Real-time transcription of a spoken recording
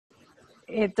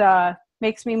it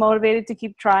makes me motivated to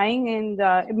keep trying, and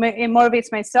it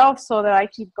motivates myself so that I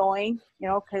keep going,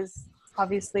 because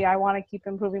obviously I want to keep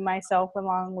improving myself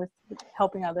along with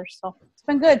helping others. So it's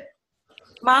been good.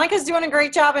 Monica's doing a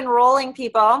great job enrolling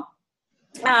people.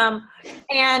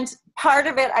 And part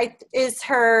of it is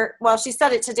her, well, she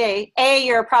said it today, A,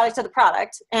 you're a product of the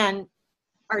product and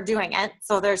are doing it.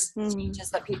 So there's changes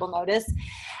that people notice.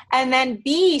 And then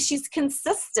B, she's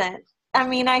consistent. I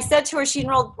mean, I said to her, she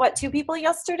enrolled, 2 people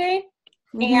yesterday?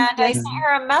 And I sent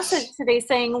her a message today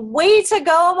saying, way to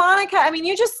go, Monica. I mean,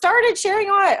 you just started sharing,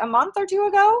 a month or 2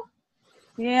 ago?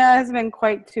 Yeah, it has been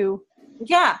quite 2.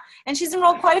 Yeah. And she's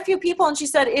enrolled quite a few people. And she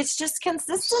said, it's just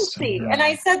consistency. And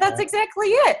I said, that's exactly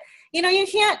it. You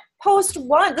can't post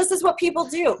once. This is what people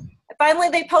do. Finally,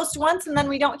 they post once and then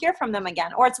we don't hear from them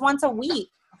again. Or it's once a week.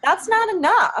 That's not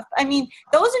enough. I mean,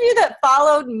 those of you that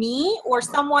followed me or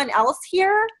someone else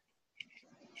here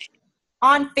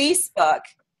on Facebook,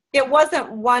 it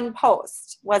wasn't 1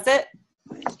 post, was it?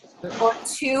 Or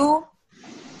 2?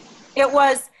 It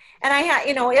was, and I had,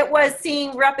 it was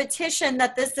seeing repetition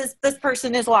that this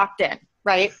person is locked in,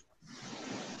 right?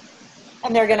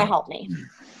 And they're going to help me.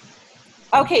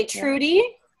 Okay, Trudy.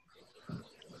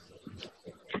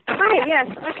 Hi, yes.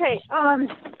 Okay.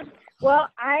 Well,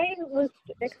 I was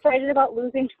excited about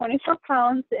losing 24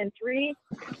 pounds in 3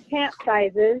 pant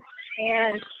sizes,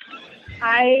 and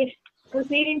I was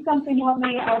needing something to help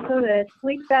me also to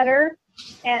sleep better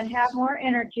and have more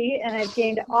energy, and I've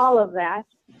gained all of that.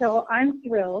 So I'm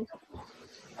thrilled.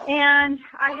 And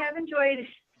I have enjoyed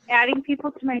adding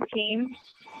people to my team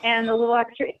and the little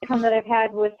extra income that I've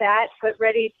had with that, but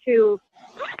ready to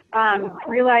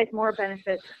realize more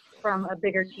benefits from a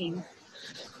bigger team.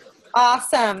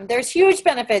 Awesome. There's huge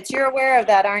benefits. You're aware of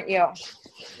that, aren't you?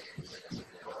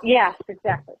 Yes,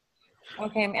 exactly.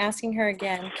 Okay, I'm asking her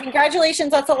again.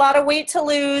 Congratulations. That's a lot of weight to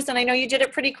lose, and I know you did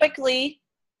it pretty quickly.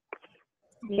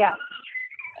 Yeah.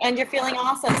 And you're feeling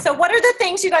awesome. So what are the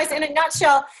things, you guys, in a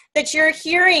nutshell, that you're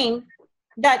hearing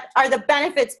that are the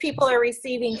benefits people are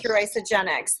receiving through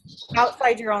Isogenics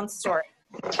outside your own story?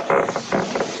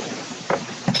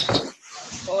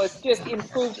 Well, it's just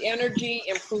improved energy,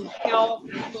 improved health,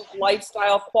 improved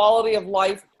lifestyle, quality of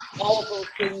life, all of those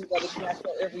things that is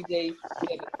natural everyday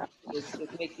is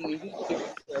making a huge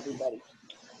difference for everybody.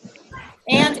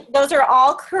 And those are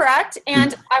all correct.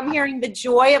 And I'm hearing the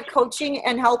joy of coaching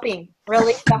and helping,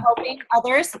 really, the helping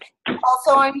others.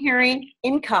 Also, I'm hearing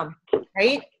income,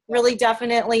 right? Really,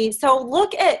 definitely. So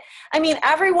look at,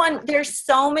 everyone, there's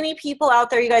so many people out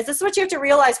there, you guys. This is what you have to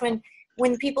realize when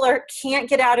people can't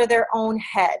get out of their own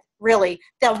head, really.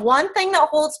 The one thing that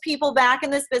holds people back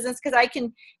in this business, because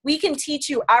we can teach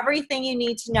you everything you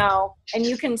need to know, and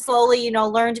you can slowly,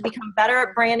 learn to become better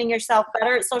at branding yourself,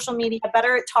 better at social media,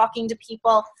 better at talking to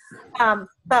people.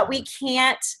 But we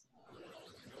can't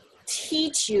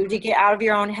teach you to get out of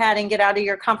your own head and get out of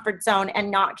your comfort zone and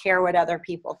not care what other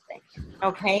people think.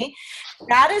 Okay?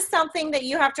 That is something that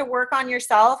you have to work on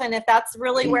yourself. And if that's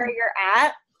really where you're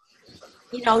at,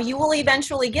 you will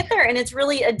eventually get there. And it's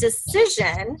really a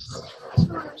decision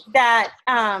that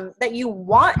you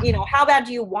want, how bad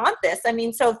do you want this?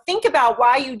 So think about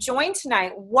why you joined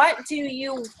tonight. What do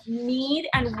you need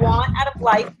and want out of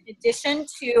life in addition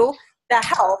to the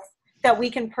health that we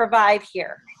can provide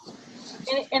here?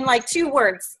 In like 2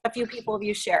 words, a few people of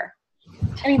you share.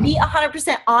 Be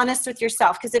 100% honest with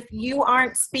yourself, because if you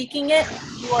aren't speaking it,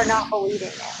 you are not believing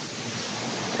it.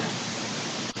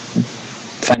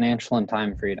 Financial and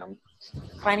time freedom.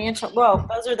 Whoa,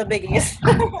 those are the biggies.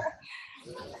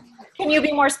 Can you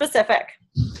be more specific?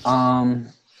 I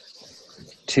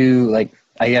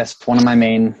guess one of my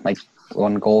main,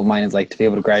 one goal of mine is to be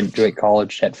able to graduate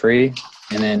college debt free,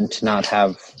 and then to not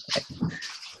have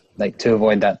to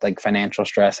avoid that financial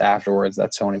stress afterwards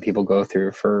that so many people go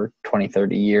through for 20,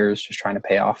 30 years just trying to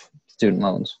pay off student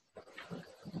loans.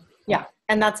 Yeah,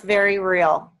 and that's very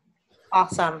real.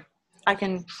 Awesome. I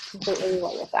can completely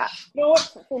relate with that.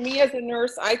 For me as a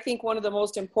nurse, I think one of the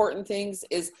most important things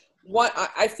is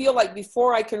I feel like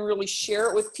before I can really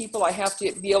share it with people, I have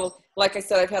to be able, like I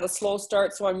said, I've had a slow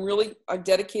start, so I've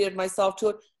dedicated myself to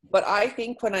it. But I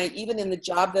think even in the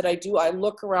job that I do, I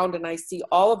look around and I see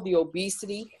all of the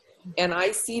obesity, and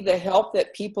I see the help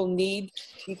that people need,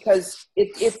 because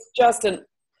it's an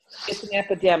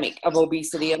epidemic of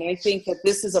obesity. And I think that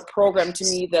this is a program to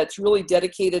me that's really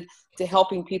dedicated to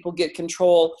helping people get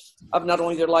control of not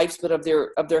only their lives, but of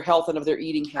their health and of their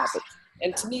eating habits.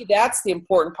 And to me, that's the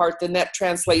important part. Then that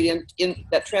translate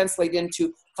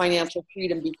into financial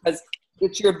freedom, because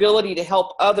it's your ability to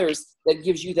help others that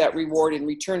gives you that reward in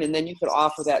return. And then you could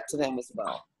offer that to them as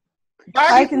well.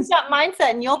 Barb, you can set mindset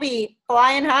and you'll be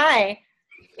flying high.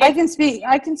 I can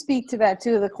speak to that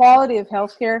too. The quality of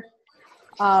healthcare,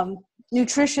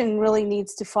 nutrition really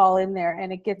needs to fall in there,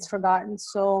 and it gets forgotten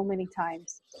so many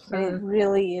times. And it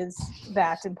really is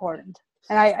that important.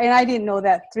 And I didn't know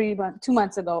that 3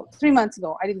 months ago.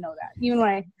 I didn't know that. Even when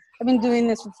I've been doing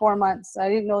this for 4 months, I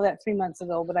didn't know that 3 months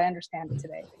ago, but I understand it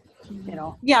today. You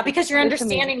know. Yeah, because you're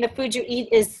understanding the food you eat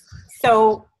is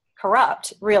so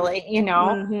corrupt, really, you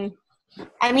know. Mm-hmm.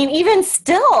 I mean, even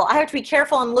still, I have to be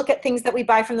careful and look at things that we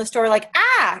buy from the store like,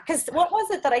 because what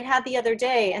was it that I had the other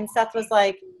day? And Seth was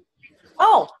like,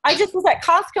 oh, I just was at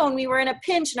Costco and we were in a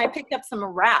pinch and I picked up some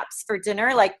wraps for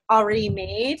dinner, like already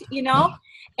made, you know?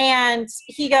 And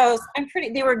he goes,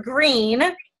 they were green,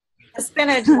 the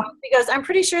spinach ones. He goes, I'm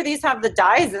pretty sure these have the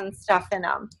dyes and stuff in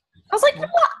them. I was like,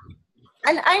 what?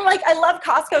 And I'm like, I love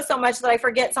Costco so much that I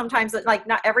forget sometimes that like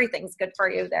not everything's good for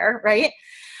you there, right?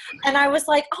 And I was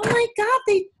like, oh my God,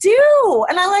 they do.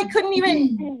 And I like couldn't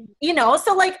even, you know,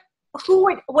 so like who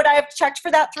would I have checked for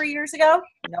that 3 years ago?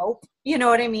 Nope. You know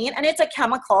what I mean? And it's a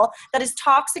chemical that is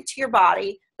toxic to your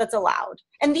body that's allowed.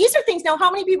 And these are things, now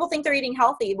how many people think they're eating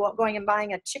healthy going and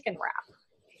buying a chicken wrap?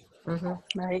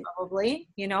 Mm-hmm. Right. Probably,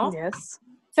 you know? Yes.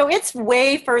 So it's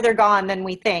way further gone than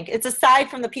we think. It's aside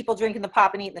from the people drinking the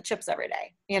pop and eating the chips every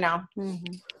day, you know?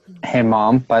 Mm-hmm. Hey,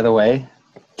 Mom, by the way,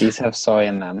 these have soy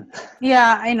in them.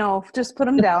 Yeah, I know. Just put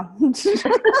them down.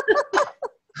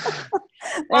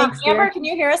 Thanks, Amber, dear. can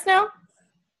you hear us now?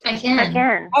 I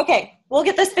can. Okay, we'll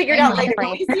get this figured out later.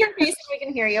 Let me see your face so we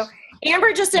can hear you.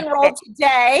 Amber just enrolled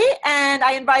today, and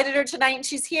I invited her tonight, and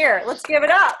she's here. Let's give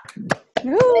it up.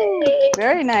 Ooh,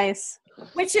 very nice.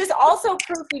 Which is also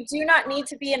proof you do not need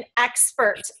to be an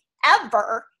expert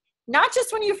ever, not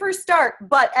just when you first start,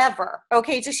 but ever,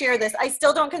 okay, to share this. I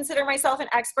still don't consider myself an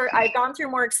expert. I've gone through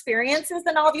more experiences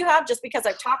than all of you have just because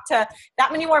I've talked to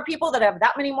that many more people that have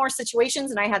that many more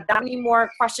situations and I had that many more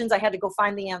questions I had to go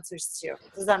find the answers to.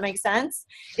 Does that make sense?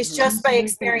 It's just by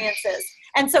experiences.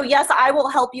 And so, yes, I will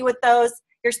help you with those.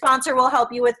 Your sponsor will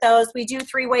help you with those. We do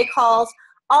 3-way calls.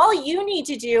 All you need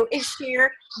to do is share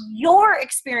your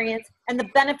experience and the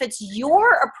benefits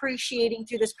you're appreciating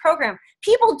through this program.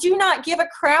 People do not give a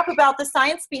crap about the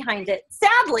science behind it.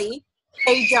 Sadly,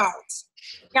 they don't.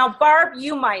 Now, Barb,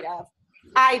 you might have.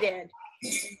 I did.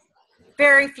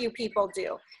 Very few people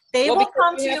do. They will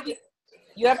come to you.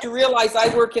 You have to realize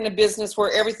I work in a business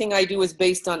where everything I do is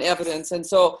based on evidence. And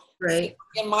so Right.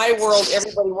 in my world,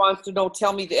 everybody wants to know,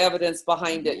 tell me the evidence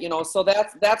behind it, you know, so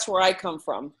that's where I come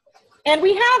from. And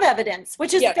we have evidence,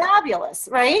 which is fabulous,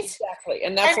 right? Exactly.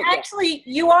 And that's actually,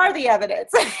 you are the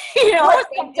evidence. You know?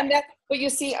 Right. But you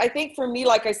see, I think for me,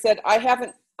 like I said, I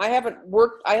haven't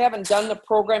done the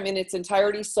program in its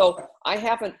entirety, so I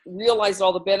haven't realized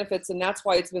all the benefits, and that's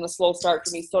why it's been a slow start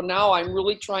for me. So now I'm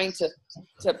really trying to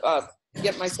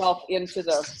get myself into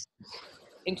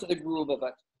the groove of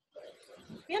it.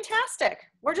 Fantastic.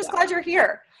 We're just glad you're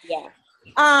here. Yeah.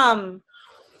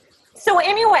 So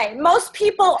anyway, most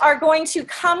people are going to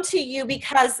come to you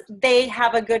because they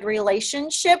have a good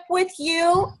relationship with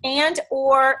you and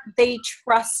or they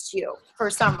trust you for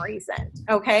some reason,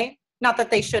 okay? Not that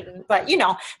they shouldn't, but you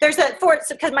know,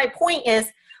 because my point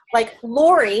is, like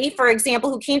Lori, for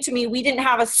example, who came to me, we didn't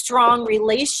have a strong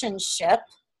relationship,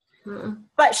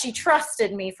 but she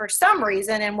trusted me for some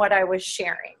reason in what I was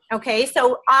sharing. Okay,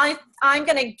 so I'm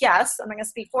going to guess, I'm not going to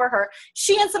speak for her,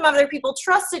 she and some other people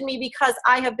trusted me because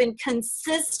I have been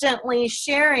consistently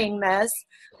sharing this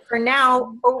for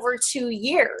now over 2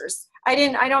 years. I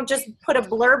don't just put a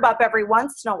blurb up every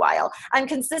once in a while. I'm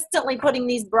consistently putting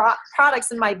these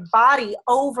products in my body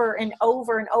over and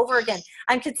over and over again.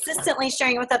 I'm consistently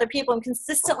sharing it with other people. I'm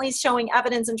consistently showing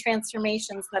evidence and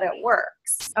transformations that it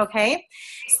works, okay?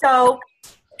 So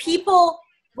people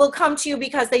will come to you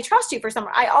because they trust you for some.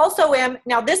 I also am,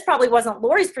 now this probably wasn't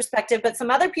Lori's perspective, but some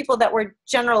other people that were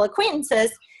general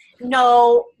acquaintances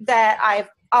know that I've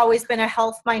always been a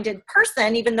health-minded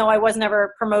person, even though I was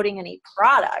never promoting any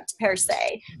product per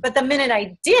se. But the minute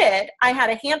I did, I had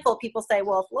a handful of people say,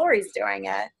 well, if Lori's doing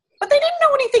it, but they didn't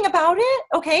know anything about it,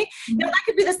 okay? Now that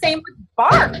could be the same with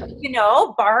Barb, you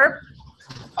know, Barb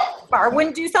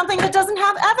wouldn't do something that doesn't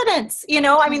have evidence, you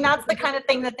know? I mean, that's the kind of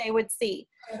thing that they would see.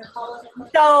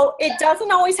 So it doesn't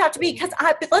always have to be,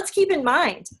 but let's keep in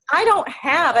mind, I don't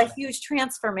have a huge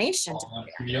transformation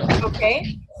to do,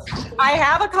 okay? I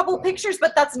have a couple pictures,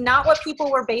 but that's not what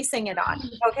people were basing it on,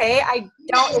 okay?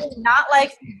 It's not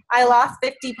like I lost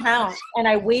 50 pounds and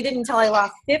I waited until I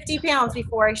lost 50 pounds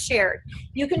before I shared.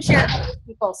 You can share other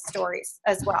people's stories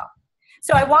as well.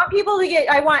 So I want people to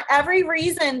I want every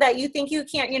reason that you think you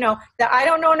can't, that I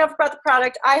don't know enough about the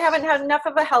product. I haven't had enough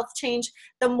of a health change.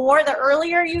 The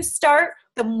earlier you start,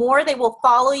 the more they will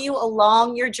follow you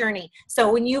along your journey.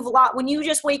 So when you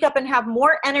just wake up and have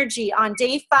more energy on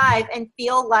day 5 and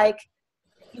feel like,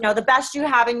 the best you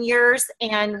have in years,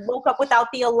 and woke up without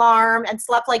the alarm and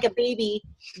slept like a baby,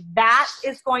 that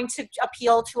is going to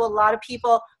appeal to a lot of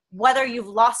people, whether you've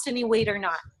lost any weight or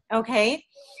not. Okay.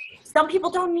 Some people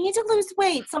don't need to lose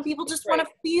weight. Some people just want to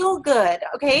feel good.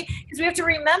 Okay. Because we have to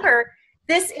remember,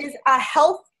 this is a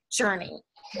health journey.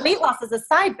 Weight loss is a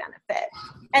side benefit.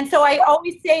 And so I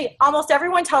always say, almost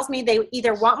everyone tells me they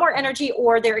either want more energy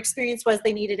or their experience was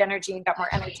they needed energy and got more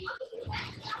energy.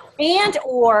 And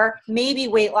or maybe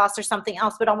weight loss or something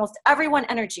else, but almost everyone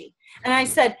energy. And I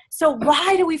said, so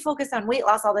why do we focus on weight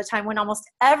loss all the time when almost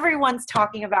everyone's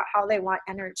talking about how they want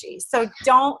energy? So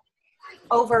don't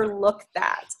overlook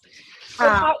that.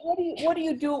 What do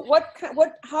you do?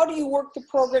 How do you work the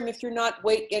program if you're not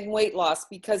weight loss?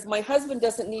 Because my husband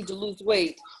doesn't need to lose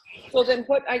weight. So then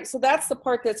so that's the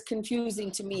part that's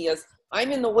confusing to me, is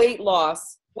I'm in the weight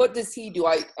loss. What does he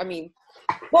do?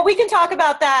 Well, we can talk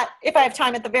about that if I have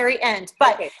time at the very end,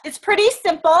 but It's pretty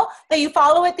simple that you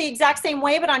follow it the exact same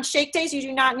way, but on shake days, you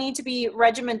do not need to be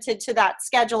regimented to that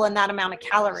schedule and that amount of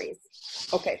calories.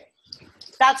 Okay.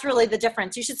 That's really the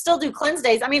difference. You should still do cleanse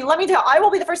days. I mean, I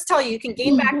will be the first to tell you, you can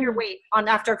gain back your weight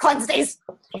after cleanse days.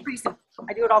 Pretty simple.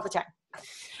 I do it all the time.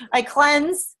 I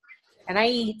cleanse and I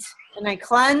eat, and I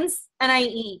cleanse and I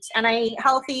eat, and I eat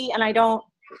healthy, and I don't,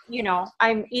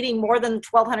 I'm eating more than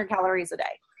 1,200 calories a day.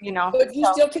 But you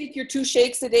still take your 2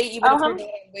 shakes a day, even if you're not on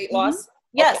weight loss?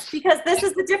 Yes, because this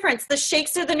is the difference. The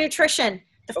shakes are the nutrition.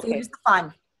 The food is the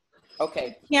fun.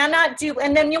 Okay. Cannot do,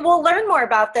 and then you will learn more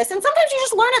about this. And sometimes you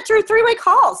just learn it through 3-way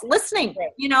calls, listening,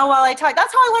 while I talk.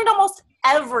 That's how I learned almost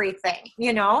everything,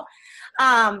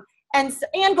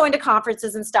 and going to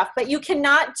conferences and stuff. But you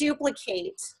cannot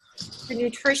duplicate the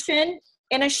nutrition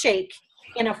in a shake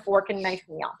in a fork and knife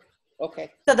meal.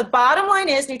 Okay. So the bottom line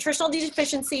is nutritional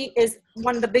deficiency is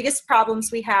one of the biggest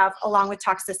problems we have, along with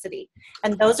toxicity.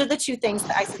 And those are the 2 things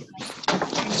that I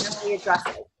suggest really address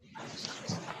it.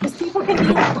 Because people can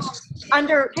be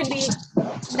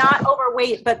not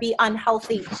overweight, but be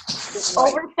unhealthy,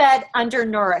 overfed,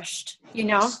 undernourished,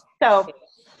 So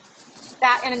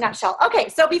that in a nutshell. Okay.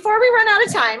 So before we run out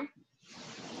of time,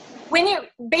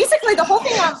 basically the whole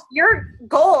thing of your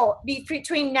goal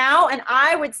between now and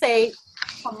I would say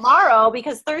tomorrow,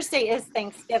 because Thursday is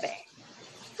Thanksgiving,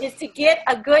 is to get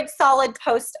a good solid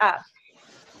post up.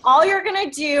 All you're going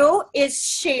to do is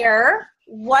share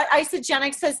what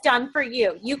Isagenix has done for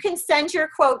you. You can send your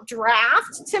quote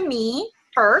draft to me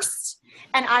first,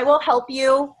 and I will help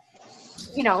you,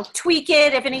 tweak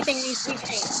it if anything needs to be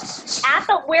changed.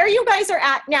 Where you guys are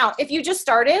at now, if you just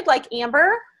started, like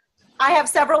Amber, I have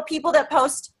several people that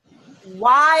post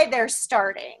why they're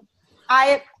starting.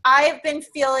 I've been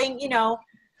feeling,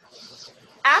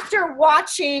 after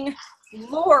watching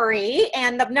Lori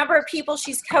and the number of people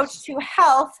she's coached to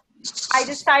health, I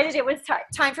decided it was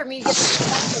time for me to get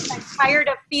this. I'm tired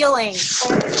of feeling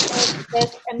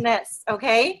this, and this,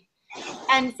 okay?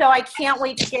 And so I can't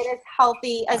wait to get as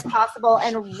healthy as possible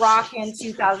and rock in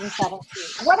 2017,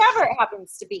 whatever it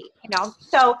happens to be,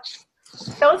 So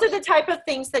those are the type of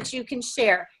things that you can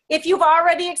share. If you've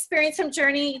already experienced some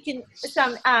journey, you can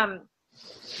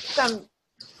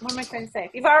what am I trying to say?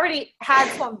 If you've already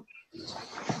had some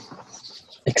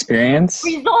experience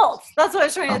results, that's what I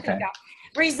was trying to think of.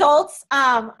 Results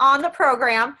on the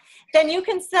program, then you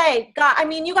can say, God,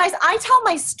 you guys, I tell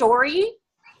my story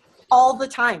all the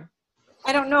time.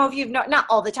 I don't know if you've not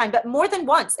all the time, but more than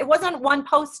once. It wasn't one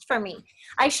post for me.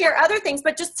 I share other things,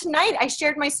 but just tonight I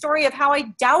shared my story of how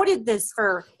I doubted this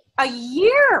for a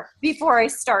year before I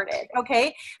started,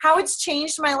 okay? How it's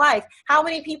changed my life. How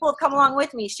many people have come along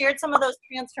with me, shared some of those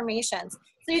transformations.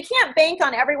 So you can't bank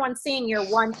on everyone seeing your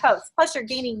one post. Plus you're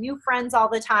gaining new friends all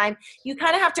the time. You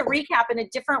kind of have to recap in a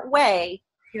different way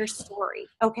your story,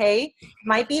 okay? It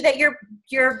might be that your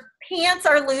pants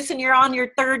are loose and you're on your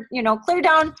 3rd, clear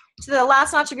down to the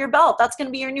last notch of your belt. That's going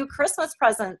to be your new Christmas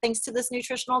present thanks to this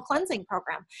nutritional cleansing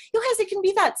program. You guys, it can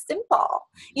be that simple.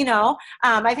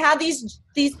 I've had these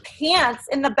pants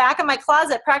in the back of my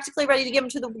closet practically ready to give them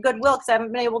to the Goodwill because I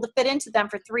haven't been able to fit into them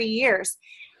for 3 years.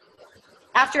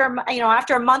 After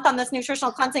a month on this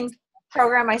nutritional cleansing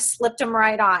program, I slipped them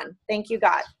right on. Thank you,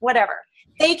 God. Whatever.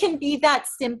 They can be that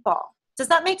simple. Does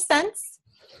that make sense?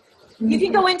 You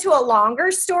can go into a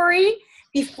longer story.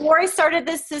 Before I started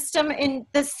this system in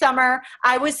this summer,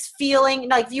 I was feeling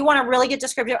like, if you want to really get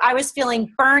descriptive, I was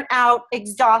feeling burnt out,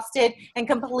 exhausted, and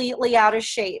completely out of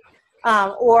shape.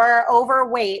 or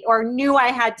overweight, or knew I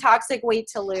had toxic weight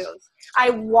to lose.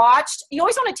 I watched, you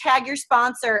always want to tag your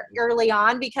sponsor early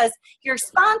on, because your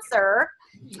sponsor,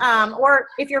 or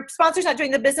if your sponsor's not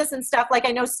doing the business and stuff, like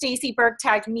I know Stacy Burke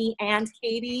tagged me and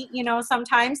Katie,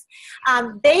 sometimes,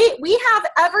 we have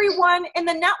everyone in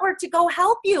the network to go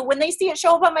help you. When they see it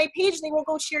show up on my page, they will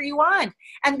go cheer you on.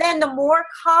 And then the more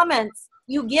comments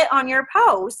you get on your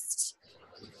post,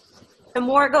 the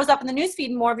more it goes up in the newsfeed,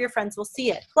 and more of your friends will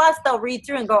see it. Plus, they'll read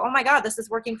through and go, oh my God, this is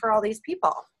working for all these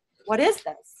people. What is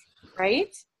this,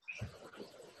 right?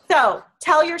 So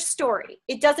tell your story.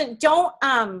 Don't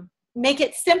make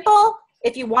it simple.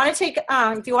 If you want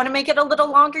to make it a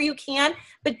little longer, you can,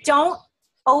 but don't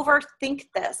overthink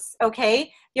this,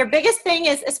 okay? Your biggest thing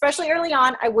is, especially early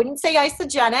on, I wouldn't say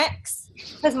isogenics,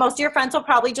 because most of your friends will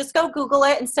probably just go Google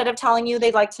it instead of telling you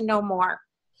they'd like to know more.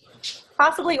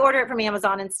 Possibly order it from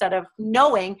Amazon instead of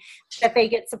knowing that they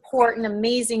get support and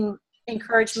amazing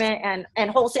encouragement and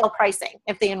wholesale pricing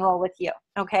if they enroll with you,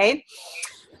 okay?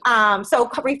 So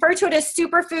refer to it as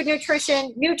superfood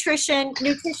nutrition,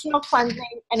 nutritional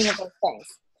cleansing, any of those things.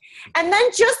 And then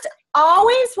just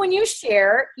always when you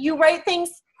share, you write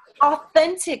things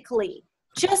authentically.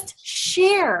 Just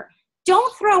share.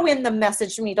 Don't throw in the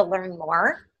message me to learn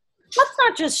more. That's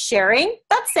not just sharing.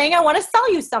 That's saying I want to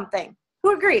sell you something.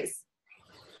 Who agrees?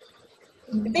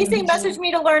 If they say message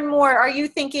me to learn more, are you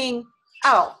thinking,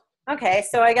 oh, okay,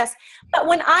 so I guess, but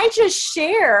when I just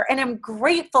share and I'm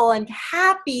grateful and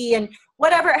happy and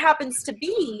whatever it happens to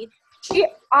be,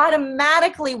 it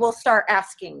automatically will start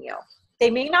asking you. They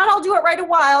may not all do it right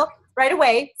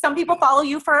away. Some people follow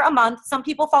you for a month. Some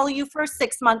people follow you for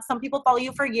 6 months. Some people follow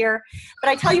you for a year. But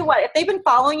I tell you what, if they've been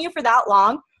following you for that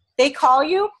long, they call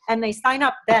you and they sign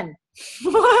up then.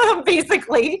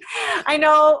 Basically, I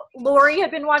know Lori had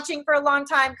been watching for a long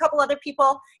time, a couple other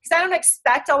people, because I don't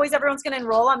expect always everyone's going to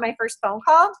enroll on my first phone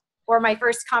call or my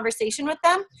first conversation with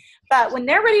them. But when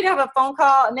they're ready to have a phone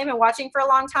call and they've been watching for a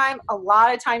long time, a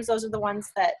lot of times those are the ones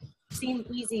that seem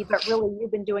easy, but really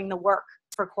you've been doing the work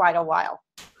for quite a while.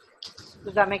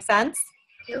 Does that make sense?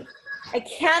 Yep. I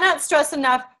cannot stress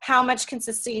enough how much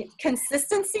consistency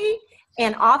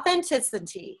and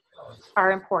authenticity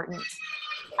are important.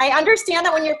 I understand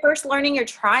that when you're first learning, you're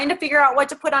trying to figure out what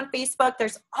to put on Facebook.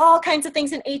 There's all kinds of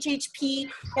things in HHP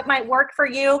that might work for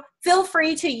you. Feel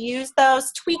free to use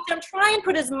those, tweak them, try and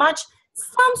put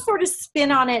some sort of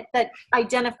spin on it that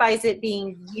identifies it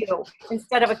being you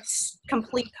instead of a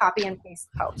complete copy and paste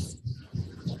post.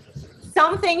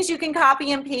 Some things you can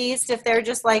copy and paste if they're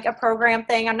just like a program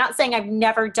thing. I'm not saying I've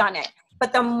never done it,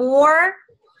 but the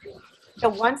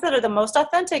ones that are the most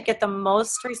authentic get the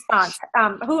most response.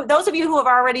 Those of you who have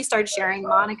already started sharing,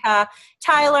 Monica,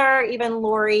 Tyler, even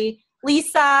Lori,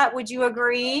 Lisa, would you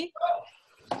agree?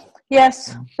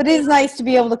 Yes, but it is nice to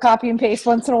be able to copy and paste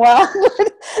once in a while.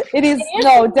 It is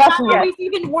no, definitely. It's not always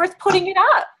even worth putting it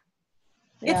up.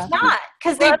 Yeah. It's not,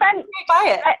 because they buy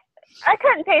it. I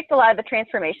cut and paste a lot of the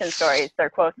transformation stories, their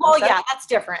quotes. Well, yeah, that's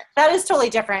different. That is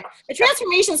totally different. The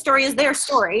transformation story is their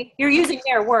story. You're using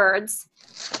their words.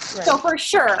 Right. So for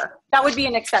sure, that would be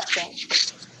an exception.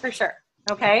 For sure.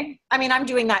 Okay? I mean, I'm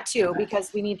doing that too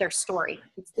because we need their story.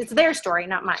 It's their story,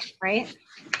 not mine, right?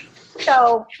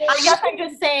 So I guess I'm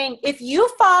just saying, if you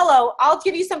follow, I'll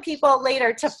give you some people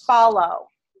later to follow,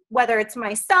 whether it's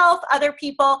myself, other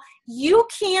people. You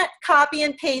can't copy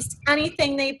and paste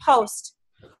anything they post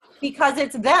because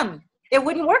it's them. It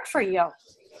wouldn't work for you.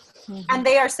 Mm-hmm. And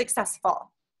they are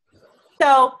successful.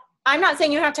 So I'm not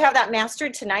saying you have to have that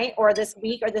mastered tonight or this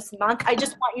week or this month. I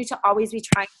just want you to always be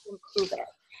trying to improve it.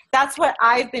 That's what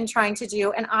I've been trying to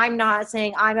do. And I'm not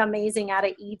saying I'm amazing at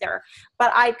it either,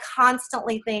 but I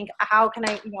constantly think, how can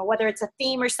I, whether it's a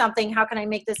theme or something, how can I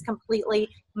make this completely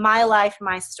my life,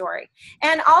 my story?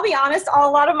 And I'll be honest, a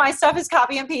lot of my stuff is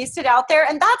copy and pasted out there,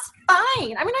 and that's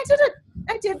fine. I mean,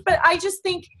 I did, but I just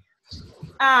think,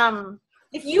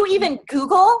 if you even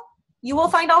Google, you will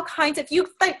find all kinds. If you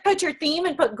put your theme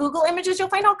and put Google images, you'll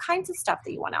find all kinds of stuff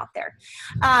that you want out there.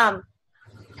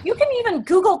 You can even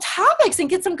Google topics and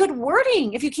get some good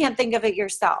wording if you can't think of it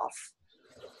yourself.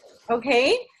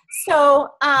 Okay, so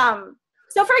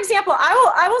for example,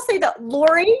 I will say that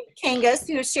Lori Kangas,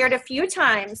 who has shared a few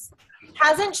times,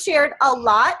 hasn't shared a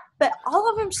lot, but all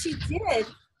of them she did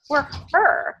were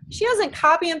her. She hasn't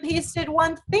copy and pasted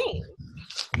one thing.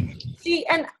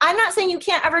 And I'm not saying you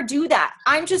can't ever do that.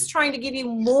 I'm just trying to give you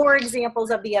more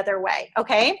examples of the other way,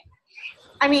 okay?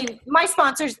 I mean, my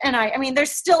sponsors and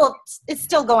it's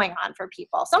still going on for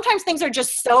people. Sometimes things are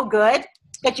just so good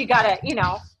that you gotta, you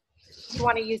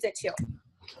want to use it too.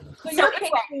 So you're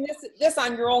posting this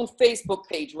on your own Facebook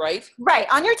page, right? Right,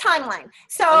 on your timeline.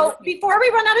 So before we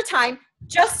run out of time,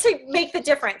 just to make the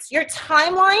difference, your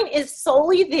timeline is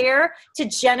solely there to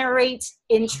generate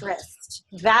interest.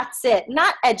 That's it.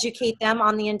 Not educate them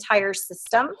on the entire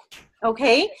system.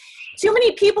 Okay? Too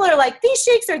many people are like, these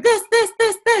shakes are this,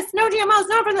 no GMOs,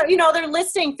 no, they're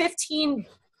listing 15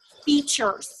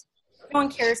 features. No one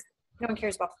cares. No one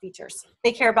cares about the features.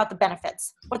 They care about the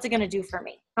benefits. What's it going to do for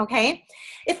me? Okay?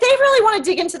 If they really want to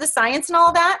dig into the science and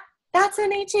all that, that's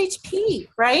an HHP,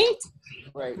 right?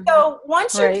 Right. So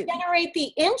once you generate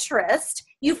the interest,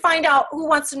 you find out who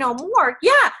wants to know more.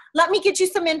 Yeah, let me get you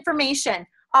some information.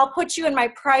 I'll put you in my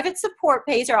private support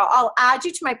page, or I'll add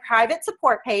you to my private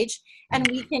support page, and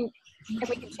we can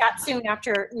chat soon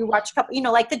after you watch a couple,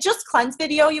 like the Just Cleanse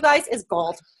video, you guys, is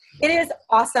gold. It is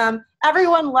awesome.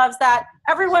 Everyone loves that.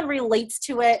 Everyone relates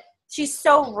to it. She's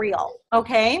so real,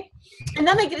 okay? And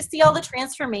then they get to see all the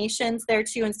transformations there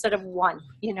too, instead of one,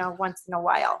 once in a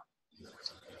while.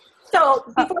 So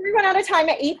before we run out of time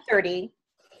at 8:30,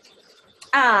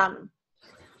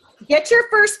 get your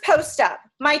first post up.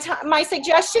 My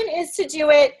suggestion is to do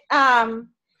it, you can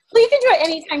do it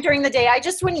anytime during the day. I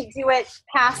just wouldn't do it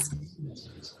past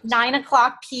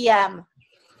 9:00 p.m.,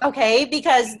 okay?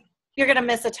 Because you're going to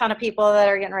miss a ton of people that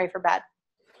are getting ready for bed.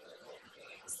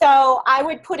 So I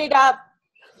would put it up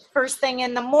first thing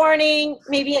in the morning,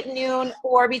 maybe at noon,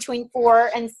 or between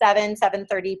 4 and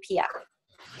 7:30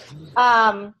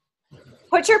 p.m.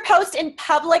 Put your post in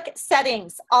public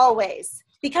settings always,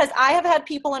 because I have had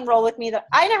people enroll with me that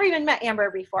I never even met Amber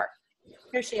before.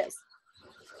 Here she is.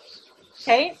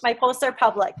 Okay, my posts are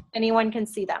public. Anyone can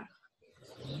see them.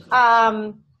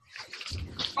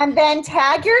 And then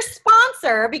tag your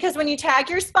sponsor, because when you tag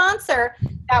your sponsor,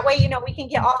 that way, we can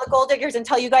get all the goal diggers and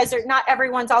tell you guys not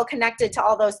everyone's all connected to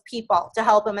all those people to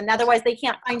help them. And otherwise they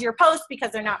can't find your post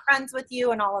because they're not friends with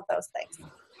you and all of those things.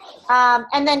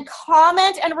 And then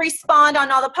comment and respond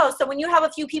on all the posts. So when you have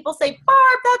a few people say,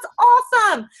 Barb, that's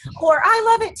awesome, or I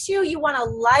love it too, you want to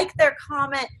like their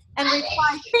comment and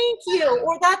reply, thank you,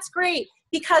 or that's great.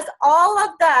 Because all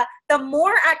of the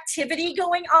more activity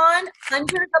going on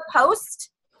under the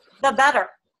post, the better.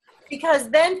 Because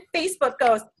then Facebook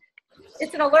goes,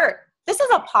 it's an alert. This is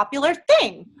a popular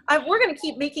thing. We're going to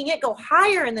keep making it go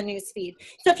higher in the news feed.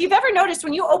 So if you've ever noticed,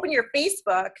 when you open your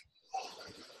Facebook,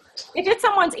 if it's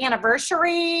someone's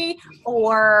anniversary,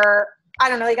 or I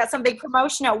don't know, they got some big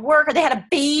promotion at work, or they had a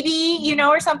baby,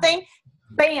 or something,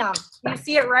 bam, you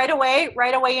see it right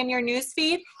away in your news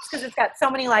feed, because it's got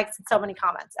so many likes and so many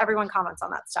comments. Everyone comments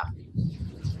on that stuff.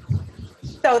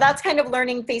 So that's kind of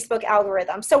learning Facebook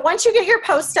algorithm. So once you get your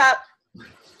post up,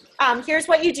 here's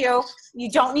what you do.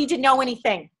 You don't need to know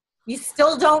anything. You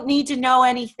still don't need to know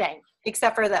anything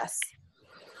except for this.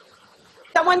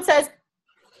 Someone says,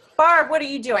 Barb, what are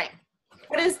you doing?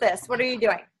 What is this? What are you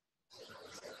doing?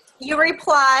 You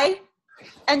reply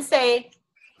and say,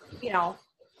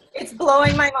 it's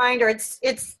blowing my mind, or it's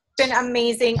been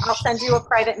amazing. I'll send you a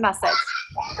private message,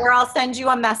 or I'll send you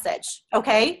a message,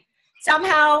 okay?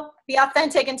 Somehow be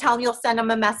authentic and tell them you'll send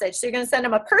them a message. So you're going to send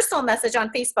them a personal message on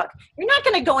Facebook. You're not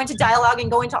going to go into dialogue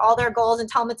and go into all their goals and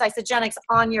tell them it's isogenics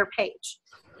on your page.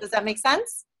 Does that make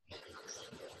sense?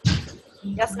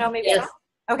 Yes, no, maybe Yes. not?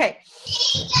 Okay.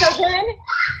 So then,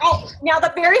 now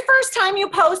the very first time you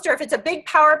post, or if it's a big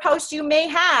power post, you may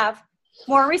have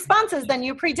more responses than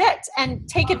you predict, and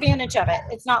take advantage of it.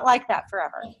 It's not like that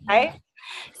forever, okay?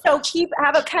 So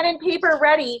have a pen and paper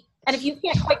ready, and if you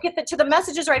can't quite get to the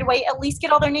messages right away, at least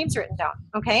get all their names written down,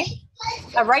 okay?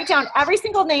 Write down every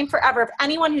single name forever of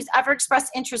anyone who's ever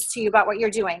expressed interest to you about what you're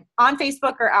doing on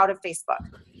Facebook or out of Facebook.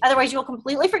 Otherwise, you'll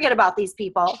completely forget about these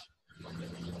people,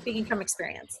 speaking from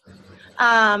experience.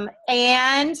 And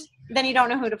then you don't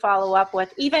know who to follow up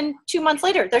with. Even 2 months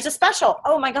later, there's a special.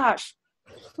 Oh my gosh.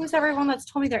 Who's everyone that's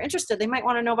told me they're interested? They might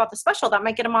want to know about the special. That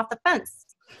might get them off the fence.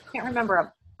 Can't remember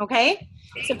them. Okay?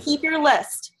 So keep your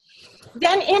list.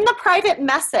 Then in the private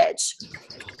message,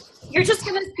 you're just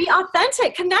going to be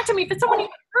authentic. Connect to me. If it's someone you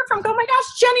heard from, go, oh my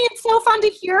gosh, Jenny, it's so fun to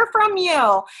hear from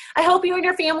you. I hope you and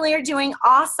your family are doing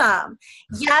awesome.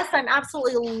 Yes, I'm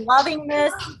absolutely loving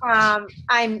this. I'm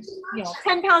 10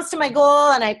 pounds to my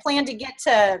goal, and I plan to get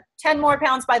to 10 more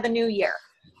pounds by the new year.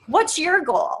 What's your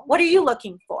goal? What are you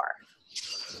looking for?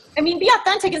 I mean, be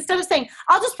authentic instead of saying,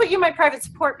 I'll just put you in my private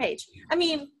support page. I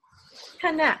mean,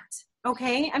 connect,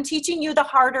 okay? I'm teaching you the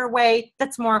harder way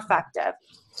that's more effective.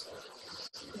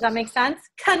 Does that make sense?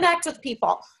 Connect with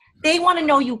people. They want to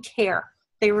know you care.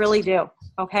 They really do,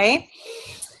 okay?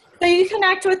 So you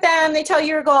connect with them. They tell you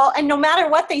your goal. And no matter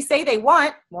what they say they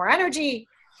want, more energy,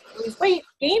 lose weight,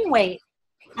 gain weight,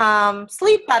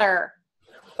 sleep better,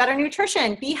 better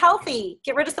nutrition, be healthy,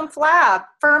 get rid of some flab,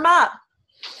 firm up.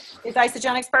 Is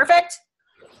Isagenix perfect?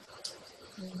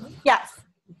 Yes.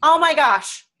 Oh my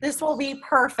gosh, this will be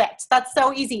perfect. That's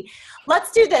so easy.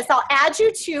 Let's do this. I'll add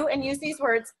you to, and use these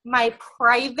words, my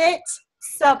private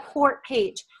support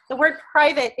page. The word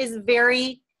private is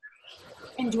very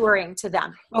enduring to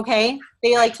them, okay?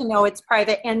 They like to know it's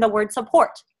private, and the word support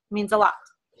means a lot.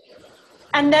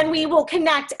 And then we will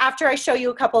connect after I show you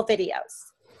a couple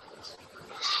videos.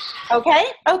 Okay?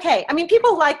 Okay. I mean,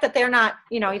 people like that they're not,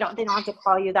 they don't have to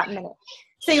call you that minute.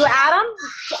 So you add them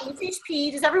to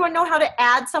HHP. Does everyone know how to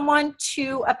add someone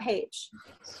to a page?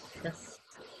 Yes.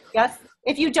 Yes?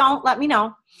 If you don't, let me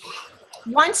know.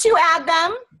 Once you add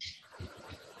them,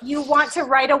 you want to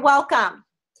write a welcome.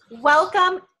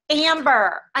 Welcome,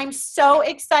 Amber. I'm so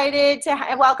excited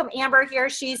to welcome Amber here.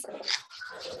 She's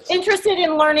interested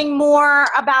in learning more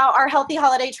about our Healthy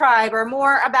Holiday Tribe, or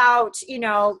more about,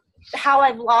 how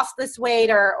I've lost this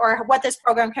weight, or what this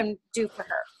program can do for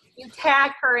her. You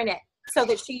tag her in it so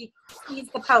that she sees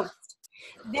the post.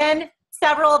 Then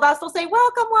several of us will say,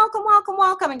 welcome, welcome, welcome,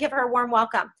 welcome, and give her a warm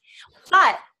welcome.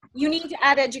 But you need to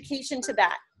add education to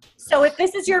that. So if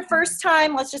this is your first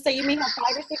time, let's just say you may have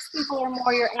 5 or 6 people or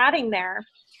more you're adding there.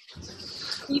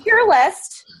 Keep your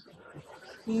list,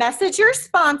 message your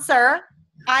sponsor.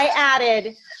 I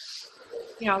added,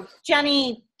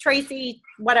 Jenny, Tracy,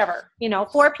 whatever,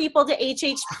 4 people to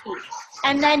HHP.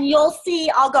 And then you'll see,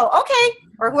 I'll go, okay,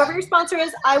 or whoever your sponsor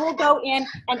is, I will go in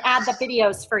and add the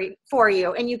videos for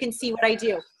you, and you can see what I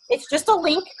do. It's just a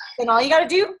link, then all you got to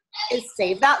do is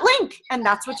save that link, and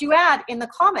that's what you add in the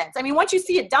comments. I mean, once you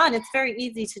see it done, it's very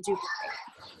easy to duplicate.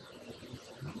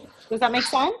 Does that make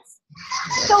sense?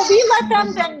 So we let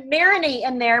them then marinate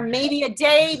in there, maybe a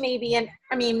day, maybe it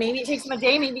takes them a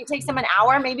day, maybe it takes them an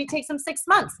hour, maybe it takes them 6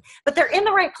 months. But they're in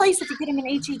the right place if you get them in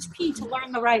HHP to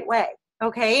learn the right way,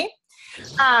 okay?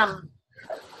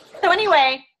 So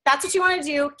anyway, that's what you want to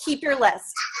do. Keep your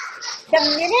list.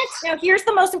 Now here's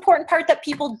the most important part that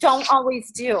people don't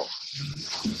always do.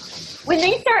 When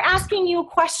they start asking you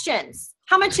questions,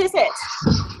 how much is it?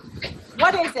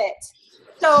 What is it?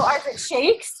 So are it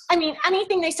shakes? I mean,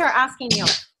 anything they start asking you,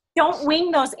 don't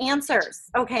wing those answers,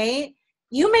 okay?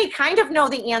 You may kind of know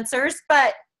the answers,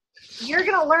 but you're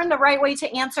going to learn the right way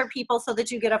to answer people so that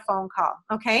you get a phone call,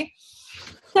 okay?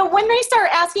 So when they start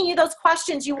asking you those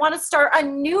questions, you want to start a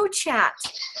new chat.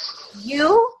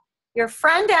 You, your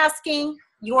friend asking,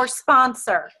 your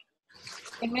sponsor.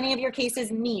 In many of your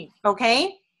cases, me,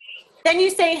 okay? Then you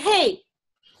say, hey,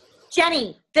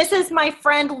 Jenny, this is my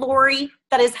friend Lori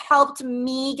that has helped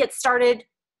me get started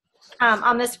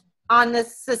on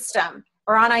this system,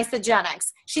 or on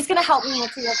Isagenix. She's going to help me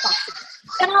answer your question.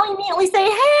 Then I'll immediately say,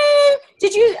 hey,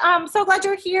 did you, I'm so glad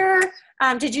you're here.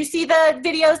 Did you see the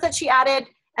videos that she added?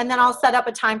 And then I'll set up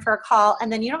a time for a call,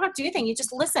 and then you don't have to do anything. You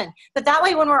just listen. But that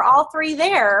way, when we're all 3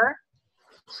 there,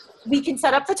 we can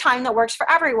set up the time that works for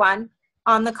everyone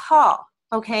on the call,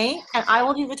 okay? And I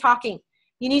will do the talking.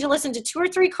 You need to listen to 2 or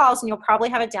 3 calls, and you'll probably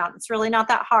have it down. It's really not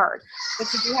that hard, but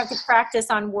you do have to practice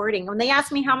on wording. When they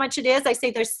ask me how much it is, I say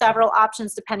there's several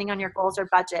options depending on your goals or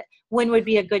budget. When would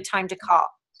be a good time to call?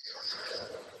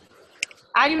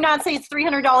 I do not say it's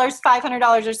 $300, $500,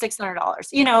 or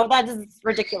 $600. That is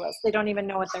ridiculous. They don't even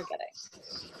know what they're getting.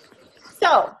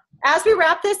 So as we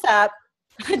wrap this up,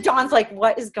 Dawn's like,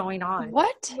 what is going on?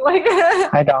 What?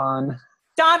 Hi, Dawn.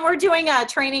 Dawn, we're doing a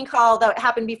training call that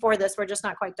happened before this. We're just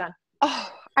not quite done. Oh,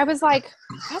 I was like,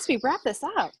 as we wrap this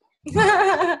up.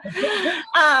 Sorry.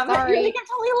 You're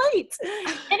totally late.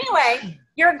 Anyway,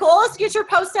 your goal is to get your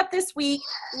post up this week.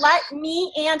 Let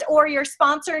me and or your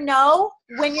sponsor know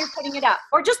when you're putting it up,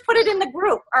 or just put it in the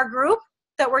group, our group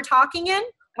that we're talking in,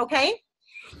 okay?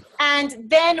 And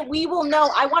then we will know.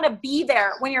 I want to be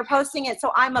there when you're posting it,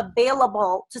 so I'm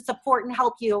available to support and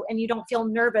help you, and you don't feel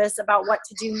nervous about what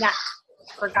to do next.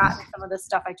 I've forgotten some of the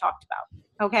stuff I talked about,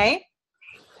 okay?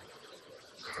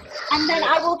 And then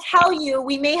I will tell you,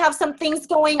 we may have some things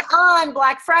going on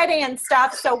Black Friday and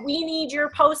stuff, so we need your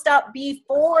post up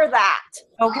before that,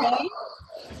 okay?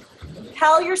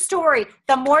 Tell your story.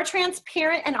 The more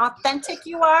transparent and authentic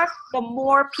you are, the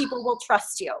more people will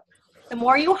trust you. The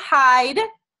more you hide,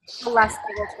 the less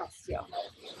they will trust you.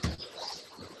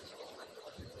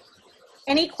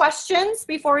 Any questions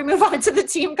before we move on to the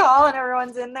team call and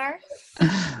everyone's in there?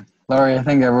 Laurie, I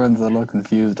think everyone's a little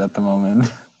confused at the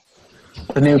moment.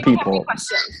 The new people.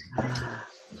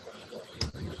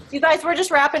 You guys, we're just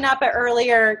wrapping up an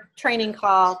earlier training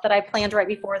call that I planned right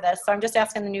before this, so I'm just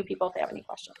asking the new people if they have any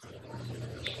questions.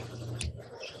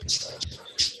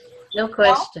 No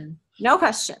question. No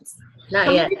questions. Not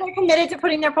How yet. many people are committed to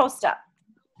putting their post up?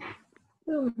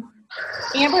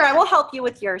 Amber, I will help you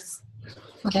with yours.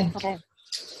 Okay.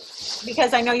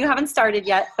 Because I know you haven't started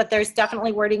yet, but there's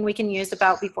definitely wording we can use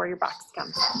about before your box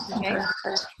comes. Okay.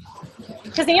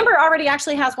 Because Amber already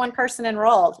actually has one person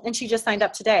enrolled and she just signed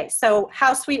up today. So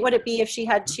how sweet would it be if she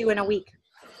had 2 in a week?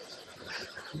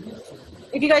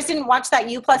 If you guys didn't watch that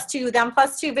U plus 2, them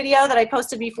plus 2 video that I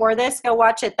posted before this, go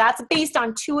watch it. That's based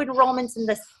on 2 enrollments in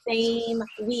the same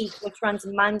week, which runs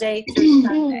Monday through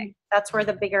Sunday. That's where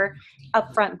the bigger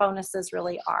upfront bonuses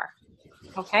really are.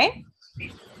 Okay?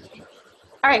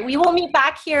 All right, we will meet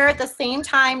back here at the same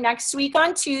time next week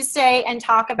on Tuesday and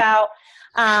talk about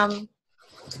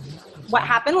what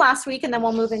happened last week, and then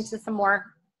we'll move into some more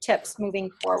tips moving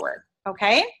forward.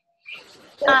 Okay?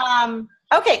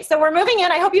 Okay, so we're moving in.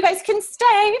 I hope you guys can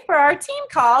stay for our team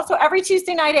call. So every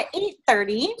Tuesday night at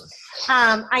 8:30,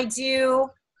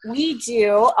 we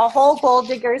do a whole Goal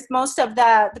Diggers. Most of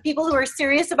the people who are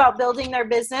serious about building their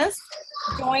business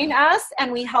join us,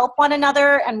 and we help one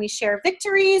another, and we share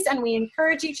victories, and we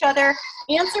encourage each other,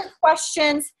 answer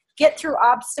questions, get through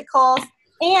obstacles,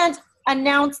 and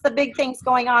announce the big things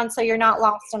going on so you're not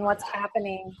lost on what's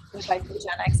happening with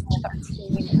Glycogenics and with our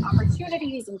team and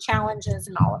opportunities and challenges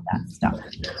and all of that stuff.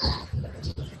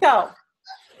 So,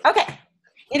 okay.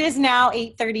 It is now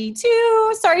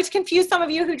 8:32. Sorry to confuse some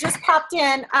of you who just popped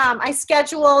in. I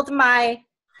scheduled my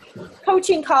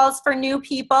coaching calls for new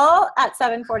people at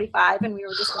 7:45 and we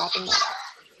were just wrapping that up.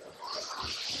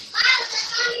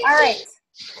 All right.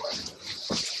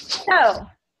 So,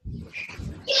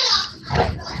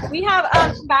 we have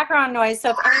background noise, so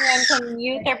if anyone can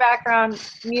mute their background,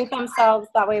 mute themselves,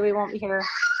 that way we won't be here.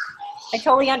 I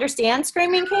totally understand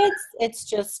screaming kids. It's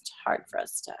just hard for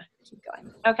us to keep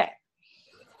going. Okay.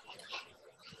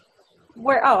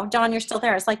 Oh, Dawn, you're still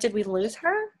there. It's like, did we lose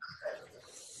her?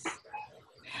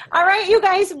 All right, you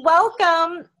guys,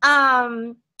 welcome.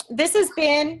 This has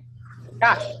been,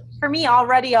 gosh, for me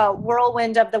already a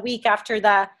whirlwind of the week after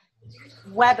the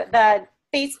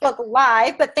Facebook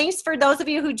Live, but thanks for those of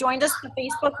you who joined us for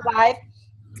Facebook Live.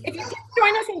 If you didn't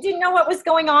join us and didn't know what was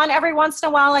going on, every once in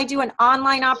a while I do an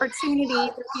online opportunity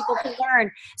for people to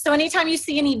learn. So anytime you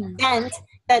see an event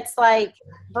that's like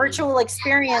virtual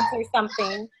experience or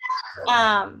something,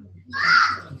 I'm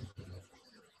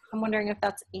wondering if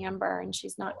that's Amber and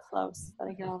she's not close, but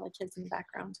I hear all the kids in the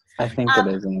background. I think it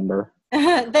is Amber.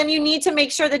 Then you need to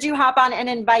make sure that you hop on and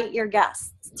invite your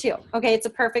guests too. Okay, it's a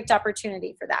perfect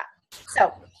opportunity for that.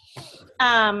 So,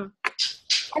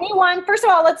 anyone, first of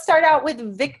all, let's start out with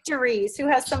victories. Who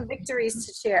has some victories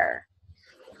to share?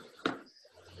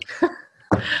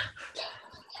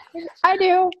 I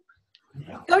do.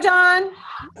 Go, Dawn.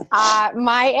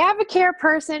 My Advocare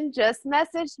person just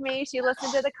messaged me. She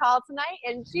listened to the call tonight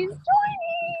and she's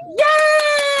joining.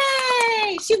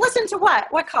 Yay! She listened to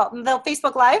what? What call? The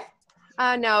Facebook Live?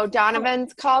 No,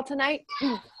 Donovan's call tonight.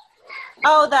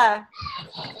 Oh, the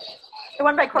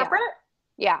one by corporate?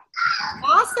 Yeah.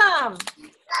 Awesome.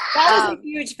 That is a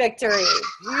huge victory.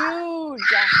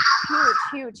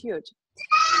 Huge.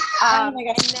 Oh my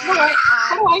gosh.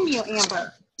 How do I mute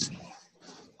Amber?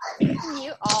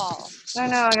 Mute all. I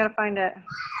know, I gotta find it.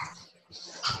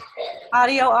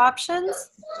 Audio options?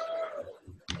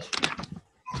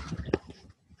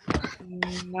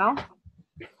 No.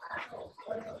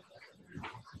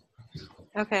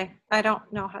 Okay, I don't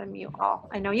know how to mute all.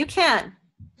 I know you can.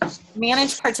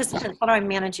 Manage participants. How do I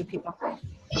manage you people?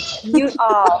 Mute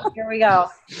all. Here we go.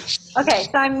 Okay,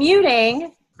 so I'm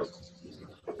muting.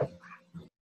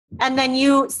 And then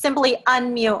you simply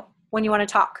unmute when you want to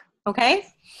talk. Okay?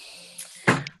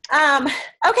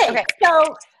 Okay.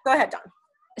 So go ahead, Dawn.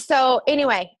 So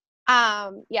anyway,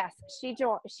 yes,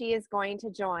 she is going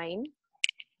to join,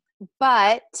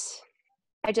 but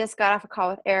I just got off a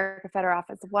call with Erica Federoff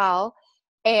as well,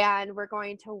 and we're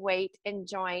going to wait and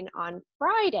join on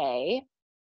Friday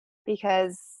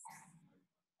because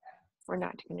we're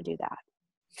not going to do that.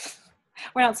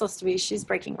 We're not supposed to be. She's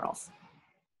breaking rules.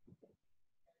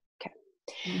 Okay.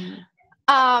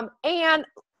 And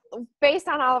based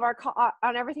on all of our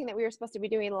on everything that we were supposed to be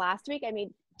doing last week, I made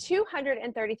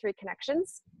 233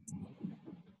 connections.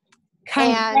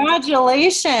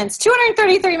 Congratulations.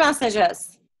 233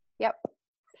 messages. Yep.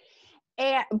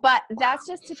 But that's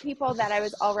just to people that I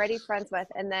was already friends with.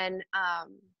 And then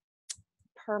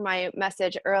per my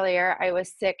message earlier, I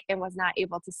was sick and was not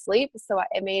able to sleep. So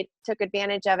I took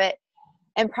advantage of it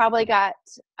and probably got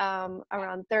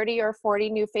around 30 or 40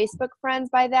 new Facebook friends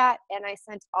by that. And I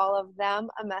sent all of them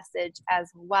a message as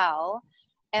well.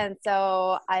 And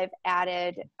so I've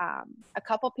added a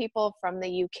couple people from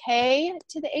the UK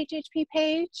to the HHP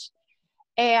page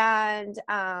and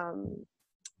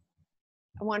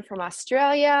one from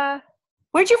Australia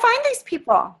Where'd you find these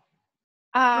people?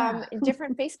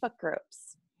 Different Facebook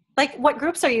groups. Like, what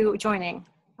groups are you joining?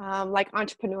 Like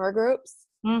entrepreneur groups.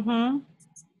 Mm-hmm.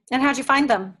 And how'd you find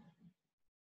them?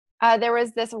 There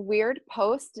was this weird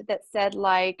post that said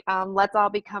like, let's all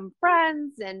become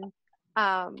friends, and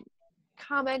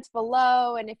comment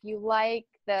below. And if you like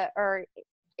or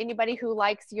anybody who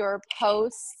likes your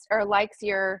posts or likes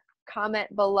your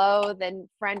comment below, then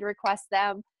friend request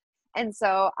them. And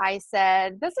so I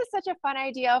said, this is such a fun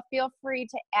idea. Feel free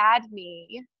to add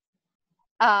me.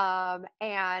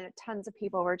 And tons of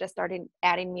people were just starting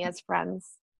adding me as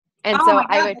friends. And oh so my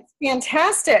God, I would, that's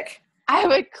fantastic. I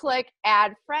would click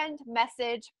add friend,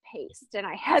 message, paste. And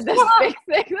I had this big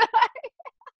thing that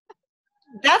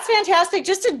That's fantastic.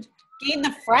 Just to gain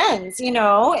the friends,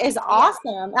 is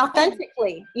awesome.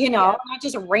 Authentically, not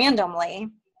just randomly.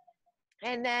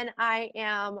 and then I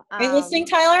am. Are you listening,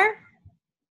 Tyler?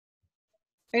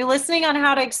 Are you listening on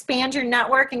how to expand your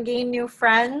network and gain new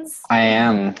friends? I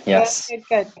am, yes.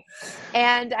 Good.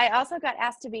 And I also got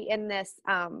asked to be in this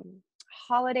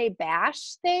holiday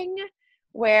bash thing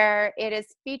where it is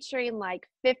featuring like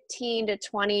 15 to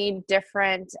 20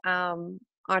 different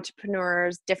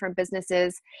entrepreneurs, different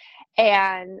businesses.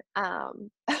 And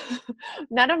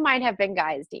none of mine have been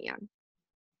guys, Deanne.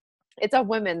 It's a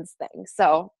women's thing.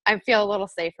 So I feel a little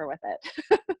safer with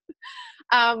it.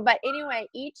 But anyway,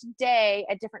 each day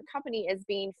a different company is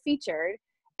being featured.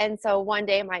 And so one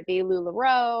day it might be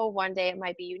LuLaRoe, one day it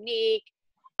might be Unique.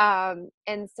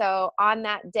 And so on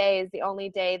that day is the only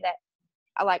day that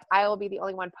I will be the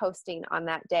only one posting on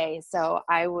that day. So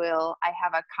I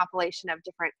have a compilation of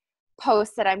different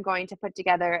posts that I'm going to put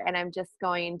together, and I'm just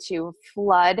going to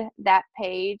flood that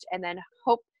page and then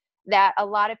hope that a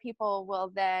lot of people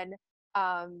will then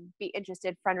be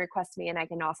interested, friend request me, and I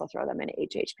can also throw them in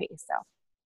HHP. So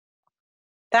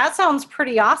that sounds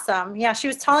pretty awesome. Yeah, she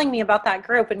was telling me about that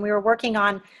group, and we were working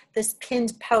on this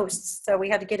pinned post. So we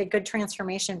had to get a good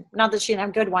transformation. Not that she didn't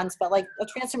have good ones, but like a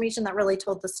transformation that really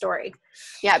told the story.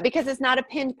 Yeah, because it's not a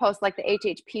pinned post like the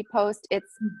HHP post.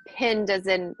 It's pinned as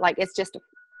in like it's just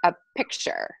a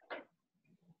picture.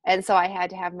 And so I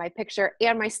had to have my picture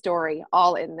and my story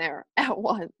all in there at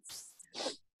once.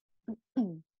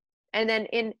 And then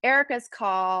in Erica's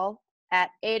call at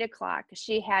 8:00,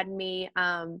 she had me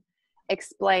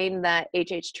explain the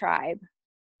HH Tribe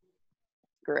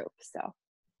group. So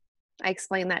I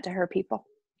explained that to her people.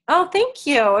 Oh, thank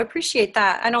you. I appreciate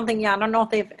that. I don't know if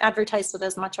they've advertised it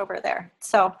as much over there.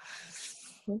 So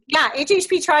yeah,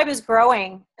 HHP Tribe is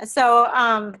growing. So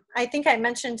I think I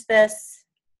mentioned this.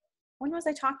 When was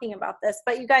I talking about this?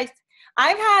 But you guys,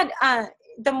 I've had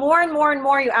the more and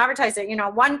more you advertise it,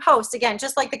 one post, again,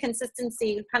 just like the consistency,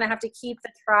 you kind of have to keep the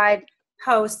tribe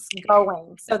posts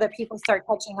going so that people start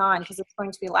catching on, because it's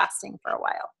going to be lasting for a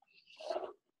while.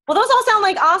 Well, those all sound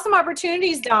like awesome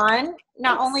opportunities, Dawn.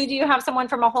 Not only do you have someone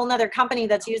from a whole nother company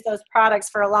that's used those products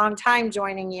for a long time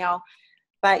joining you,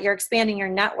 but you're expanding your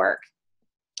network.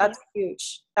 That's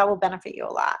huge. That will benefit you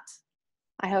a lot.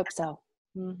 I hope so.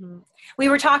 Mm-hmm. We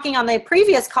were talking on the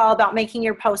previous call about making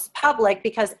your posts public,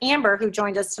 because Amber, who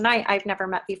joined us tonight, I've never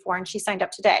met before, and she signed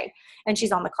up today, and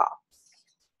she's on the call.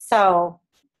 So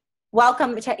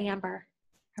welcome to Amber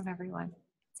from everyone.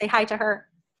 Say hi to her.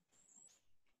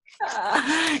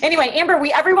 Anyway, Amber,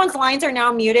 everyone's lines are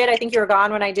now muted. I think you were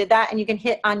gone when I did that, and you can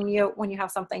hit unmute when you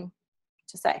have something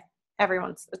to say.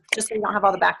 Everyone's, just so you don't have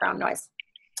all the background noise.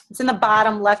 It's in the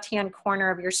bottom left-hand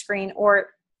corner of your screen, or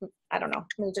I don't know.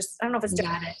 I don't know if it's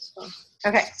different. Got it.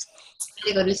 Okay. I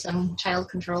gotta go do some child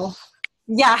control.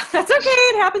 Yeah, that's okay.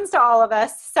 It happens to all of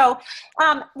us. So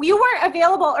you weren't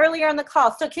available earlier in the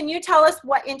call. So can you tell us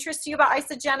what interests you about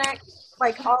Isogenic,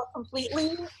 like all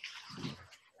completely?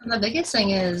 And the biggest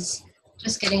thing is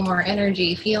just getting more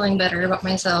energy, feeling better about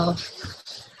myself.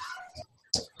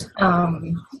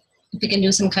 If you can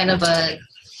do some kind of a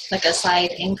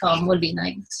side income would be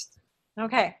nice.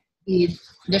 Okay. Be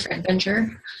a different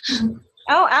venture.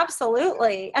 Oh,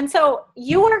 absolutely. And so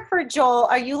you work for Joel.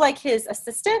 Are you like his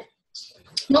assistant?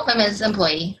 Nope, I'm his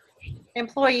employee.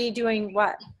 Employee doing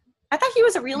what? I thought he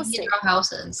was a real estate. Draw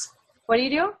houses. What do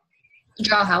you do?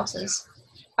 Draw houses.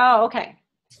 Oh, okay.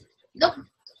 Nope.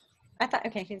 I thought,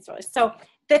 okay, he's so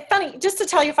just to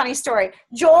tell you a funny story,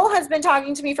 Joel has been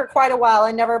talking to me for quite a while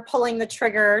and never pulling the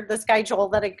trigger. This guy, Joel,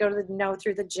 that I go to know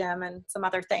through the gym and some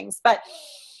other things, but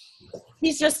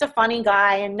he's just a funny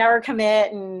guy and never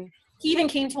commit. And He even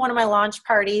came to one of my launch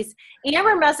parties.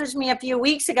 Amber messaged me a few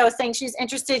weeks ago saying she's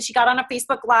interested. She got on a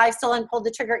Facebook Live, still hadn't pulled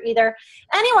the trigger either.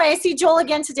 Anyway, I see Joel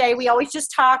again today. We always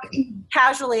just talk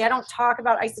casually. I don't talk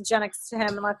about Isagenix to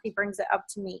him unless he brings it up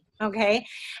to me, okay?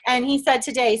 And he said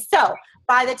today, so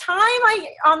by the time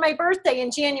on my birthday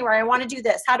in January, I want to do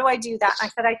this. How do I do that? And I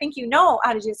said, I think you know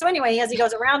how to do it. So anyway, as he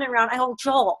goes around and around, I go,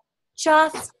 Joel,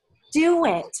 just do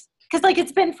it. Because like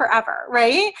it's been forever,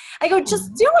 right? I go,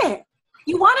 just do it.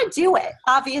 You want to do it,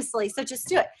 obviously, so just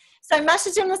do it. So I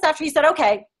messaged him this afternoon. He said,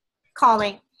 okay, call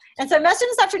me. And so I messaged him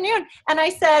this afternoon, and I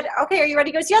said, okay, are you ready?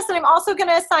 He goes, yes, and I'm also going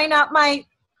to sign up my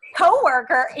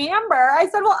coworker, Amber. I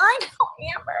said, well, I know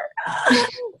Amber.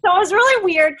 So it was really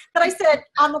weird that I said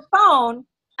on the phone,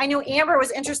 I knew Amber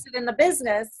was interested in the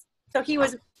business, so he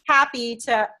was happy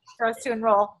for us to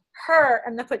enroll her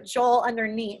and then put Joel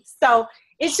underneath. So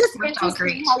it's just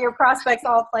interesting how your prospects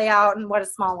all play out and what a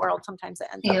small world sometimes it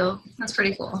ends up. That's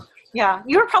pretty cool. Yeah.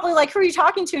 You were probably like, who are you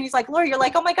talking to? And he's like, Lori. You're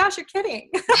like, oh my gosh, you're kidding.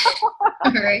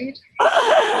 All right.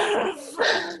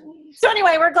 So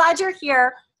anyway, we're glad you're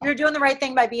here. You're doing the right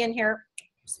thing by being here.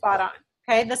 Spot on.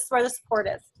 Okay. This is where the support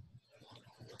is.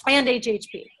 And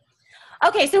HHP.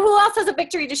 Okay. So who else has a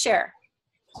victory to share?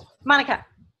 Monica.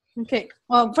 Okay.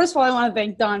 Well, first of all, I want to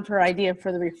thank Dawn for her idea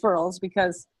for the referrals,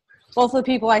 because both of the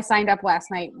people I signed up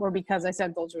last night were because I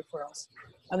sent those referrals.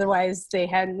 Otherwise, they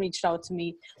hadn't reached out to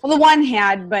me. Well, the one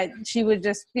had, but she was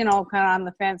just, kind of on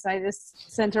the fence. I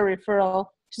just sent her a referral.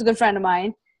 She's a good friend of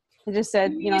mine. I just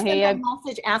said, You hey, sent a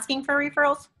message asking for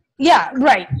referrals? Yeah,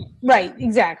 right,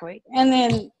 exactly. And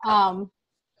then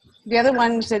the other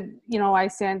one said, I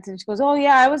sent, and she goes, oh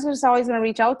yeah, I was just always going to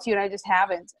reach out to you, and I just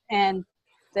haven't. And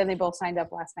then they both signed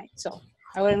up last night. So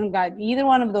I wouldn't have got either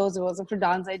one of those. It wasn't for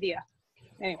Dawn's idea.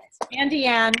 Anyways. And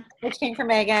Deanne, which came from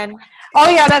Megan. Oh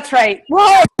yeah, that's right.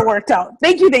 Well, it worked out.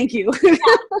 Thank you. Yeah.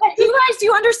 But you guys, do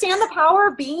you understand the power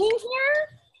of being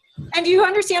here? And do you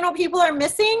understand what people are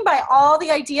missing by all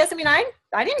the ideas? I mean, I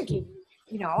didn't keep,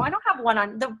 I don't have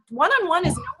the one-on-one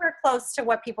is nowhere close to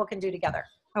what people can do together.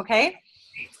 Okay.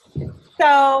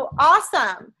 So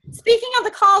awesome. Speaking of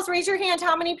the calls, raise your hand.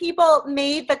 How many people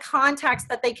made the contacts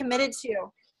that they committed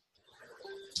to?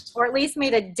 Or at least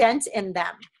made a dent in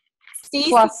them?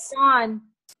 Steve, Dawn,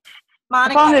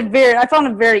 Monica. I found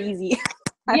it very easy.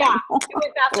 Yeah.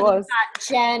 It was.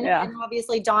 Jen, and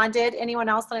obviously Dawn did. Anyone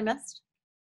else that I missed?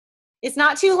 It's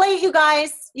not too late, you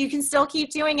guys. You can still keep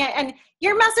doing it. And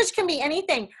your message can be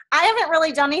anything. I haven't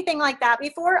really done anything like that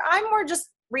before. I'm more just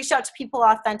reached out to people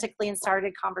authentically and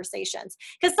started conversations.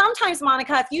 Because sometimes,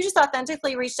 Monica, if you just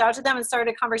authentically reached out to them and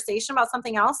started a conversation about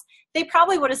something else, you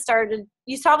probably would have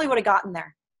gotten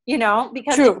there,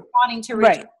 because you're wanting to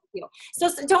reach out. So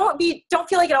don't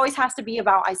feel like it always has to be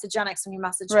about Isagenix when you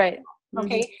message people,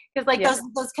 okay? Because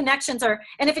those connections are,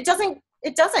 and if it doesn't.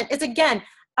 It's again,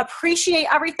 appreciate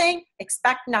everything,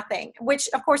 expect nothing. Which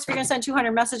of course, if you're going to send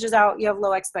 200 messages out, you have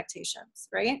low expectations,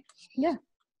 right? Yeah.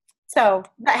 So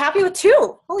happy with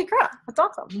 2. Holy crap, that's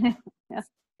awesome. Yeah.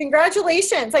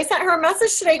 Congratulations! I sent her a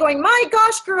message today, going, "My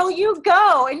gosh, girl, you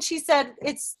go!" And she said,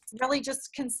 "It's really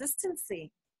just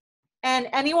consistency." And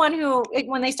anyone who,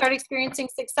 when they start experiencing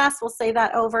success, will say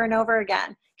that over and over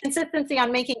again. Consistency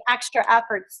on making extra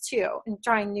efforts, too, and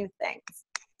trying new things.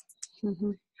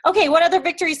 Mm-hmm. Okay, what other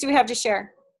victories do we have to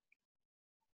share?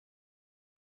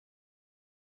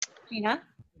 Gina?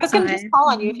 I was going to just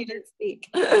call on you if you didn't speak.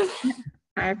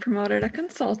 I promoted a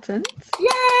consultant.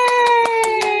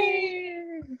 Yay!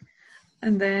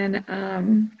 And then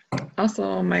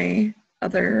also my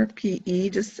other PE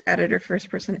just added her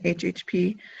first person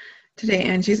HHP today,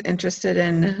 and she's interested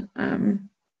in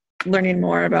learning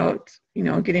more about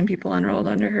getting people enrolled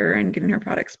under her and getting her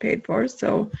products paid for.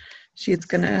 So she's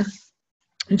gonna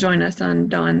join us on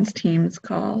Dawn's Teams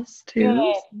calls too.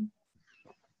 Good.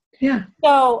 Yeah.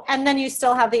 So, and then you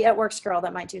still have the It Works girl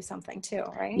that might do something too,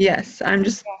 right? Yes, I'm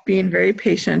just being very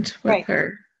patient with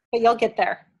her. But you'll get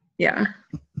there. Yeah.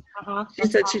 She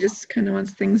said she just kind of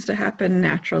wants things to happen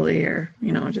naturally, or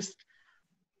just.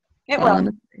 It will.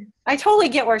 I totally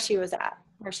get where she's at.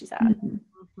 Mm-hmm.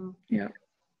 Mm-hmm. Yeah.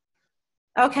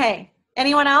 Okay.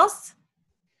 Anyone else?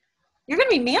 You're going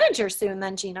to be manager soon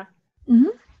then, Gina. Mm-hmm.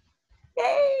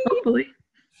 Yay. Hopefully.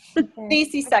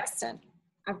 Stacey Sexton.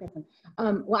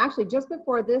 Well, actually, just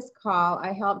before this call,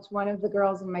 I helped one of the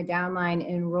girls in my downline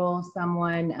enroll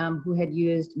someone who had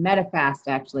used MetaFast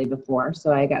actually before.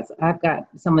 So I've got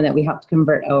someone that we helped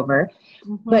convert over.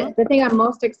 Mm-hmm. But the thing I'm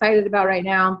most excited about right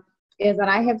now is that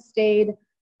I have stayed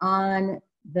on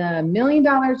the $1 Million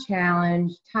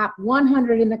Challenge, top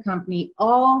 100 in the company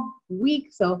all week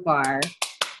so far.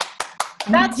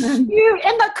 That's huge.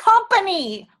 In the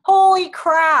company. Holy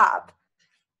crap.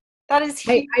 That is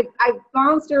huge. I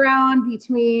bounced around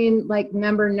between like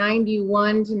number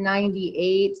 91 to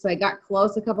 98. So I got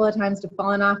close a couple of times to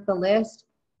falling off the list.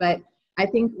 But I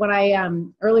think when I,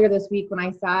 earlier this week, when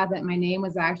I saw that my name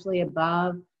was actually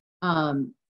above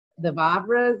the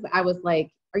Vavras, I was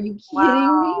like, are you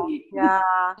kidding me? Yeah.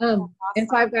 And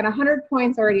so I've got 100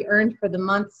 points already earned for the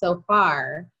month so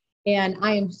far. And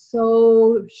I am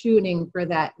so shooting for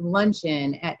that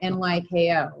luncheon at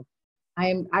NYKO.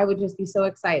 I would just be so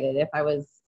excited if I was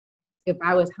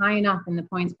high enough in the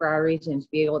points for our region to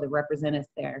be able to represent us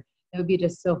there. It would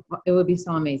be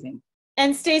so amazing.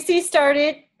 And Stacy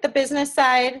started the business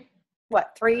side,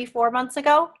 what, 3-4 months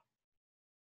ago?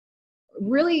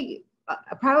 Really,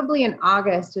 probably in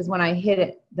August is when I hit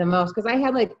it the most, because I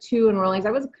had like 2 enrollees.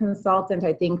 I was a consultant,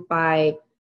 I think, by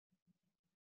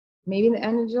maybe the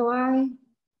end of July.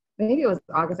 Maybe it was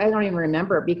August. I don't even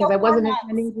remember, because I wasn't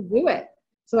intending to do it.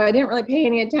 So I didn't really pay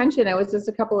any attention. It was just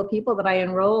a couple of people that I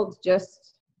enrolled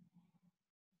just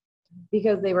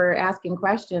because they were asking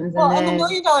questions. Well, and the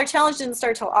 $1 Million Challenge didn't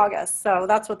start till August. So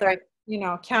that's what they're,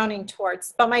 counting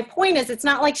towards. But my point is, it's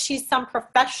not like she's some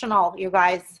professional, you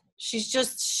guys. She's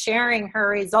just sharing her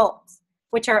results,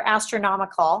 which are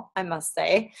astronomical, I must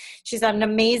say. She's had an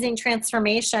amazing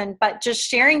transformation, but just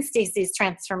sharing Stacy's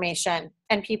transformation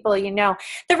and people you know.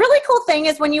 The really cool thing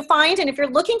is when you find, and if you're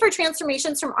looking for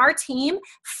transformations from our team,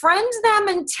 friend them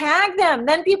and tag them.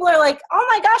 Then people are like, oh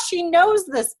my gosh, she knows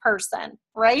this person,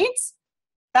 right?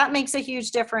 That makes a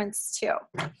huge difference too.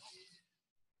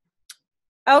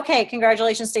 Okay,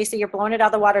 congratulations, Stacy. You're blowing it out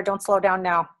of the water. Don't slow down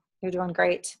now. You're doing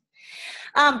great.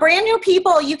 Brand new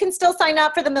people, you can still sign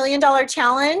up for the $1 Million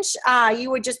Challenge. You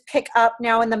would just pick up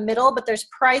now in the middle, but there's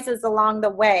prizes along the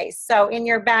way. So in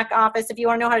your back office, if you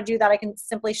want to know how to do that, I can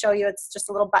simply show you. It's just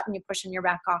a little button you push in your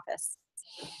back office.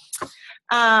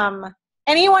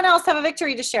 Anyone else have a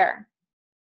victory to share?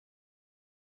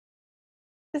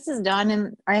 This is Dawn,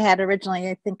 and I had originally,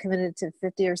 I think, committed to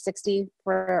 50 or 60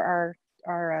 for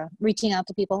our reaching out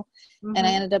to people, and I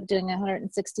ended up doing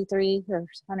 163 or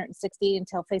 160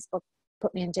 until Facebook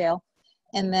put me in jail.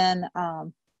 And then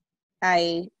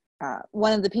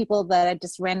one of the people that I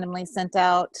just randomly sent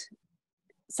out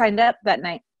signed up that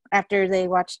night after they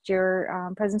watched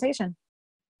your presentation.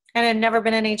 And had never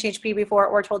been in HHP before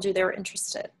or told you they were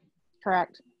interested.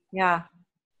 Correct. Yeah.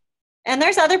 And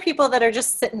there's other people that are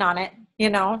just sitting on it,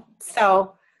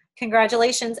 so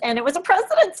congratulations. And it was a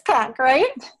president's pack,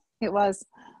 right? It was.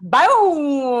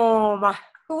 Boom.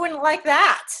 Who wouldn't like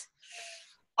that?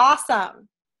 Awesome.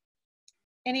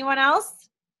 Anyone else?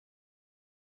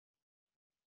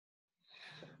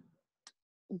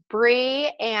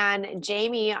 Bree and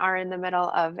Jamie are in the middle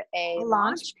of a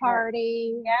launch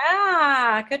party.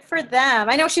 Yeah, good for them.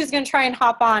 I know she was going to try and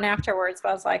hop on afterwards, but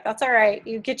I was like, that's all right.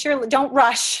 You get don't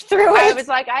rush through it. I was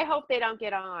like, I hope they don't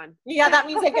get on. Yeah, that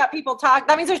means they've got people talk.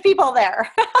 That means there's people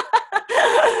there.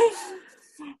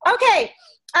 Okay.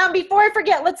 Before I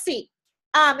forget, let's see.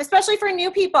 Especially for new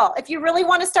people, if you really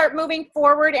want to start moving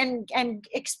forward and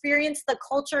experience the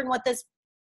culture and what this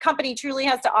company truly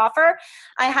has to offer,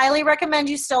 I highly recommend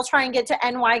you still try and get to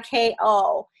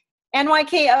NYKO.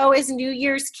 NYKO is New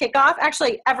Year's kickoff.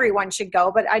 Actually, everyone should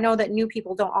go, but I know that new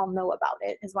people don't all know about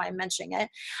it, is why I'm mentioning it.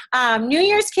 New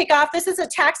Year's kickoff, this is a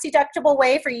tax-deductible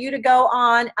way for you to go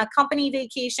on a company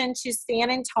vacation to San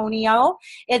Antonio.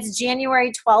 It's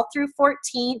January 12th through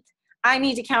 14th. I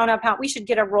need to count up we should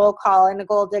get a roll call in the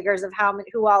Gold Diggers of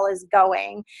who all is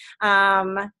going.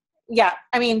 Yeah,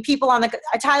 I mean, people on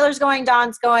Tyler's going,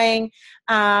 Don's going,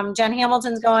 Jen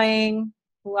Hamilton's going,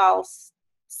 who else?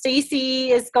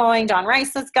 Stacy is going, Don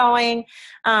Rice is going.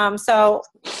 I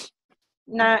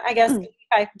guess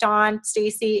Don,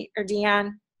 Stacy, or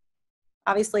Deanne.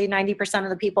 Obviously, 90% of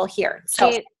the people here.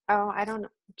 So, I don't know.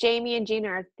 Jamie and Gina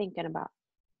are thinking about.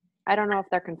 I don't know if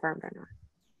they're confirmed or not.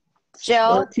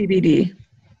 Jill? TBD.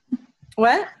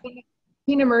 What?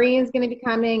 Tina Marie is going to be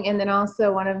coming, and then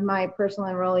also one of my personal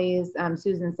enrollees,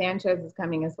 Susan Sanchez, is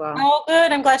coming as well. Oh,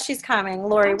 good. I'm glad she's coming.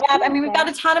 Lori Webb. I mean, we've got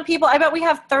a ton of people. I bet we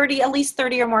have at least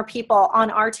 30 or more people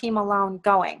on our team alone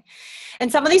going.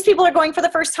 And some of these people are going for the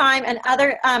first time, and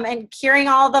and hearing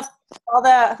all the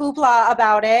hoopla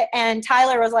about it. And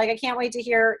Tyler was like, I can't wait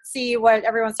to see what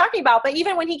everyone's talking about. But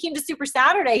even when he came to Super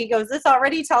Saturday, he goes, this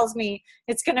already tells me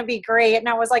it's going to be great. And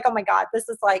I was like, oh my God, this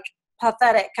is like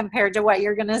pathetic compared to what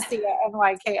you're going to see at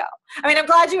NYKO. I mean, I'm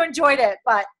glad you enjoyed it,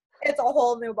 but it's a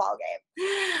whole new ball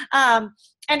game.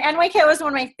 And NYKO is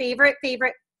one of my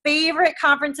favorite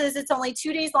conferences. It's only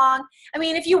 2 days long. I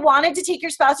mean, if you wanted to take your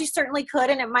spouse, you certainly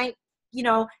could, and it might,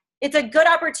 it's a good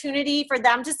opportunity for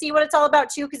them to see what it's all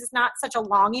about too, because it's not such a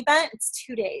long event. It's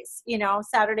 2 days,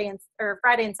 Friday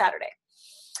and Saturday.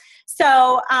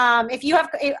 So if you have,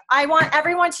 I want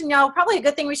everyone to know, probably a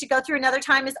good thing we should go through another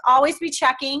time is always be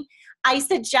checking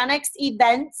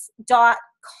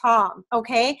isagenixevents.com.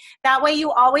 Okay. That way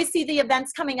you always see the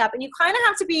events coming up, and you kind of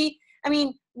have to be, I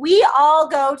mean, we all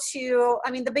go to,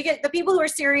 I mean, the people who are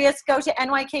serious go to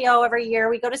NYKO every year.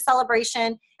 We go to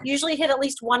Celebration, usually hit at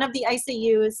least one of the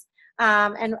ICUs.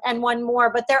 And one more,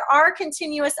 but there are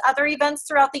continuous other events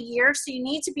throughout the year. So you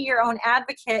need to be your own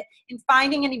advocate in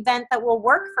finding an event that will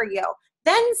work for you.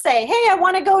 Then say, hey, I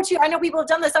want to go to, I know people have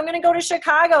done this. I'm going to go to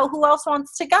Chicago. Who else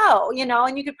wants to go? You know,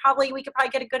 and we could probably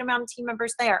get a good amount of team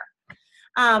members there.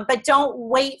 But don't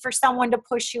wait for someone to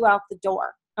push you out the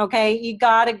door. Okay. You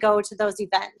got to go to those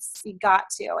events. You got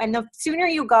to. And the sooner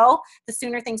you go, the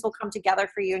sooner things will come together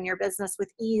for you in your business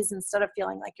with ease instead of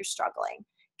feeling like you're struggling.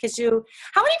 Because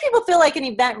how many people feel like an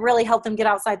event really helped them get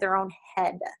outside their own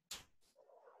head?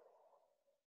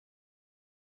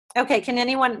 Okay, can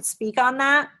anyone speak on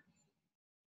that?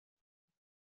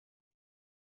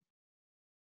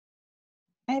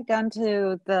 I had gone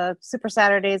to the Super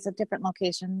Saturdays at different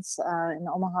locations in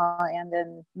Omaha and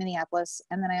in Minneapolis.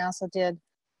 And then I also did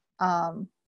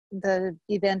the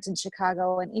event in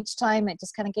Chicago. And each time it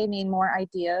just kind of gave me more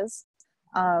ideas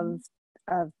of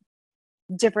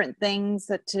different things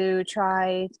to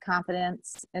try,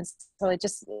 confidence. And so it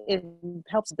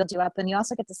helps build you up. And you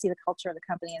also get to see the culture of the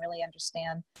company and really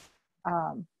understand.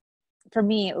 For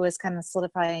me, it was kind of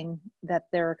solidifying that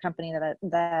they're a company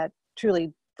that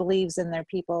truly believes in their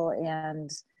people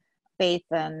and faith.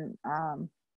 And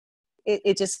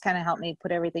it just kind of helped me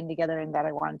put everything together and that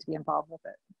I wanted to be involved with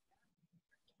it.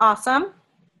 Awesome.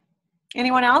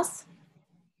 Anyone else?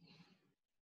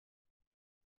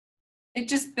 It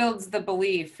just builds the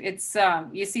belief. It's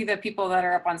you see the people that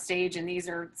are up on stage, and these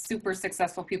are super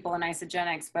successful people in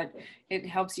Isagenix, but it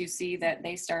helps you see that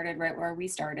they started right where we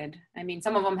started. I mean,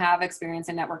 some of them have experience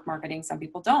in network marketing, some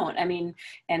people don't. I mean,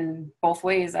 and both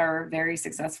ways are very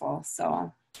successful.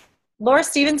 So Laura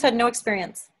Stevens had no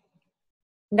experience.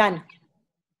 None.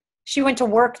 She went to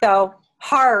work though,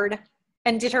 hard,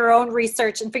 and did her own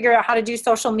research and figured out how to do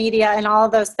social media and all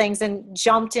of those things and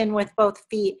jumped in with both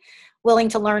feet, willing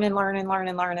to learn and learn and learn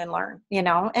and learn and learn, you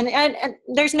know, and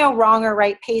there's no wrong or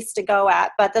right pace to go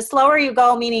at, but the slower you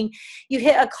go, meaning you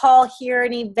hit a call here,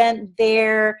 an event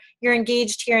there, you're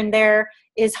engaged here and there,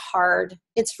 is hard.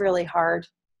 It's really hard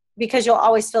because you'll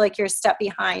always feel like you're a step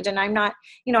behind. And I'm not,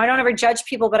 you know, I don't ever judge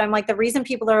people, but I'm like, the reason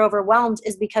people are overwhelmed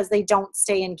is because they don't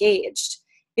stay engaged.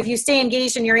 If you stay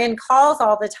engaged and you're in calls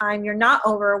all the time, you're not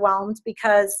overwhelmed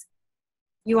because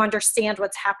you understand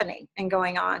what's happening and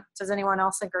going on. Does anyone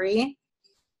else agree?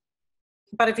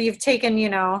 But if you've taken,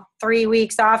 3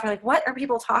 weeks off, you're like, what are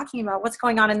people talking about? What's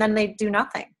going on? And then they do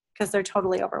nothing because they're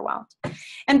totally overwhelmed.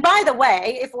 And by the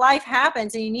way, if life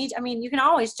happens and you can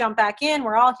always jump back in.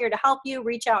 We're all here to help you.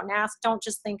 Reach out and ask. Don't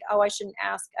just think, oh, I shouldn't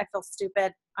ask. I feel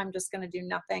stupid. I'm just going to do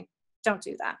nothing. Don't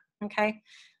do that. Okay.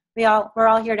 We're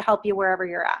all here to help you wherever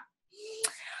you're at.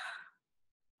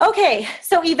 Okay,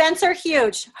 so events are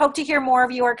huge. Hope to hear more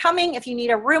of you are coming. If you need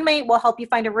a roommate, we'll help you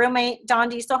find a roommate. Dawn,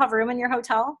 do you still have room in your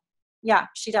hotel? Yeah,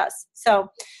 she does. So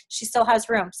she still has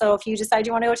room. So if you decide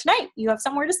you want to go tonight, you have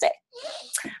somewhere to stay.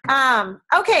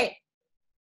 Okay,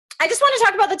 I just want to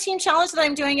talk about the team challenge that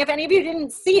I'm doing. If any of you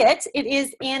didn't see it, it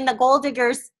is in the Goal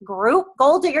Diggers group,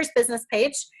 Goal Diggers business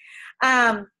page.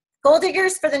 Goal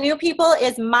Diggers, for the new people,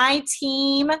 is my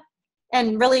team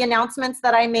and really announcements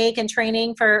that I make and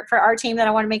training for our team that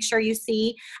I want to make sure you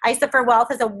see. ISA for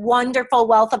Wealth is a wonderful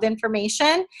wealth of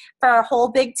information for our whole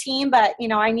big team, but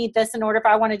I need this in order if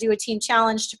I want to do a team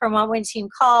challenge to promote when team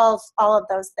calls, all of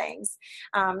those things.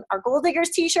 Our Goal Diggers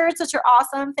t-shirts, which are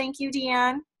awesome. Thank you,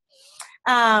 Deanne.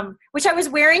 Which I was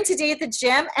wearing today at the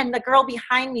gym, and the girl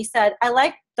behind me said, I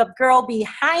like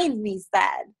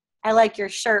your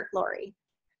shirt, Lori.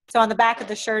 So on the back of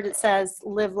the shirt, it says,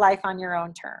 live life on your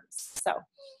own terms. So,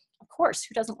 of course,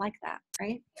 who doesn't like that,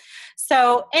 right?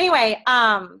 So anyway,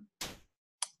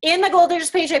 in the Goal Diggers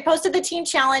page, I posted the team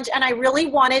challenge, and I really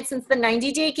wanted, since the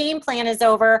 90-day game plan is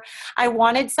over, I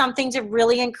wanted something to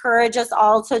really encourage us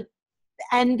all to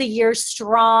end the year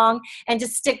strong and to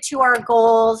stick to our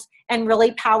goals and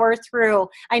really power through.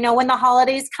 I know when the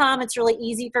holidays come, it's really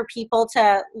easy for people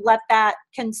to let that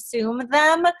consume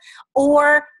them,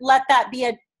 or let that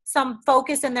be some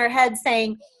focus in their head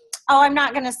saying, oh, I'm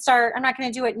not going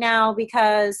to do it now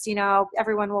because,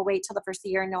 everyone will wait till the first of the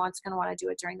year and no one's going to want to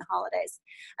do it during the holidays.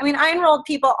 I mean, I enrolled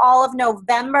people all of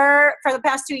November for the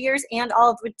past 2 years and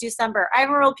all of December. I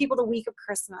enrolled people the week of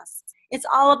Christmas. It's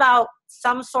all about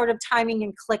some sort of timing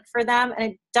and click for them,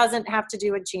 and it doesn't have to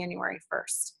do with January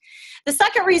 1st. The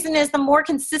second reason is the more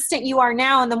consistent you are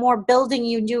now and the more building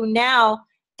you do now,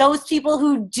 Those people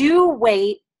who do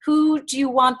wait, who do you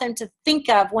want them to think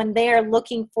of when they are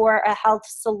looking for a health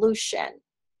solution?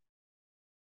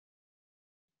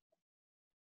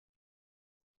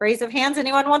 Raise of hands.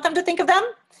 Anyone want them to think of them?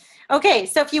 Okay,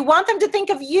 so if you want them to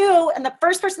think of you, and the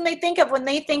first person they think of when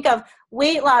they think of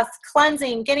weight loss,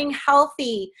 cleansing, getting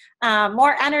healthy,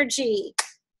 more energy,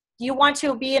 you want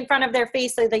to be in front of their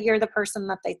face so that you're the person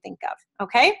that they think of,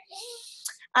 okay?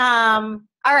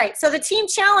 All right, so the team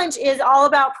challenge is all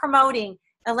about promoting.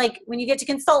 And like when you get to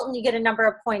consultant, you get a number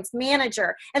of points,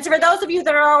 manager. And so for those of you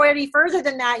that are already further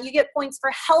than that, you get points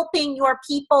for helping your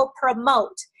people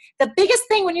promote. The biggest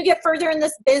thing when you get further in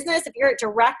this business, if you're a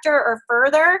director or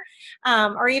further,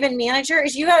 or even manager,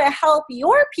 is you got to help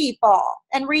your people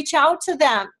and reach out to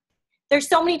them. There's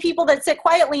so many people that sit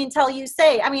quietly until you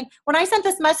say, I mean, when I sent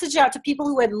this message out to people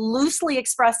who had loosely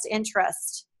expressed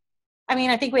interest, I mean,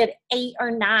 I think we had 8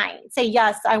 or 9 say,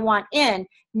 yes, I want in.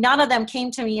 None of them came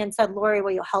to me and said, Lori,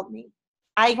 will you help me?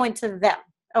 I went to them,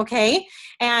 okay?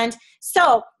 And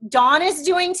so Dawn is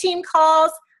doing team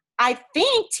calls. I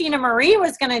think Tina Marie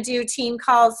was going to do team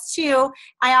calls too.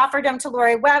 I offered them to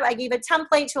Lori Webb. I gave a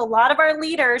template to a lot of our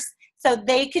leaders so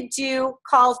they could do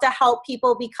calls to help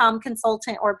people become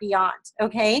consultant or beyond,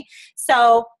 okay?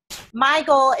 So my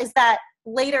goal is that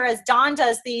later as Dawn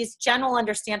does these, Jen will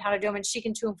understand how to do them and she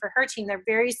can do them for her team. They're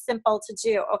very simple to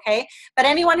do, okay? But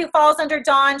anyone who falls under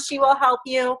Dawn, she will help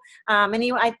you. And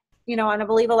I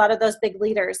believe a lot of those big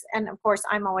leaders. And of course,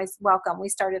 I'm always welcome. We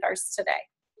started ours today.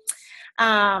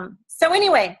 So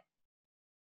anyway,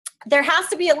 there has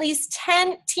to be at least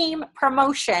 10 team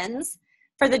promotions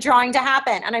for the drawing to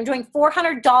happen. And I'm doing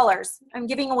 $400. I'm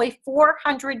giving away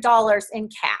 $400 in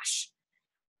cash.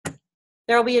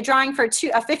 There will be a drawing for a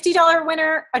 $50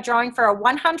 winner, a drawing for a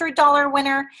 $100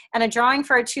 winner, and a drawing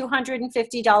for a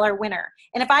 $250 winner.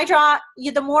 And if I draw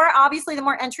you, the more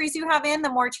entries you have in, the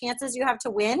more chances you have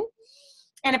to win.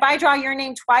 And if I draw your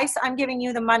name twice, I'm giving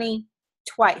you the money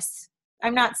twice.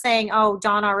 I'm not saying, oh,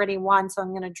 Dawn already won, so I'm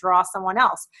going to draw someone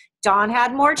else. Dawn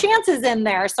had more chances in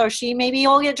there, so maybe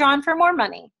you'll get drawn for more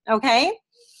money, okay?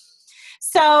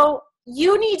 So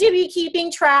you need to be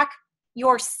keeping track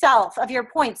yourself of your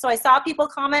points. So I saw people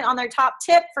comment on their top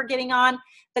tip for getting on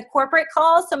the corporate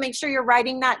calls, so make sure you're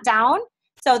writing that down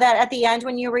so that at the end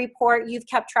when you report, you've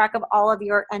kept track of all of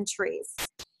your entries.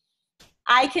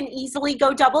 I can easily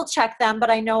go double check them, but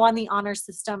I know on the honor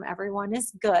system, everyone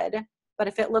is good. But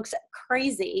if it looks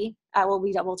crazy, I will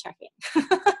be double checking.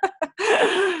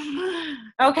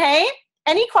 Okay,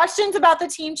 any questions about the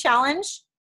team challenge?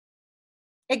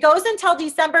 It goes until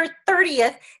December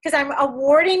 30th because I'm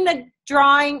awarding the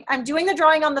drawing. I'm doing the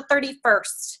drawing on the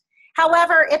 31st.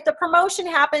 However, if the promotion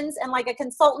happens and like a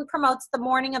consultant promotes the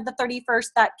morning of the 31st,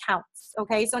 that counts.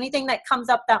 Okay, so anything that comes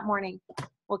up that morning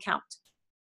will count.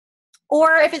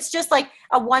 Or if it's just like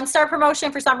a 1-star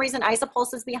promotion, for some reason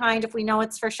Isopulse is behind, if we know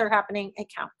it's for sure happening,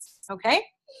 it counts, okay?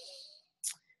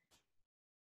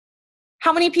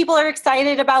 How many people are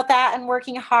excited about that and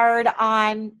working hard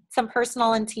on some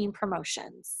personal and team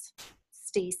promotions?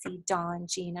 Stacy, Dawn,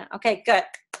 Gina. Okay, good.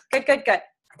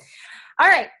 All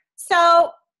right,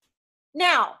 so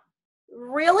now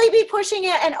really be pushing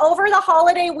it. And over the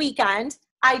holiday weekend,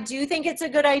 I do think it's a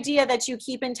good idea that you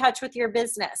keep in touch with your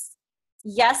business.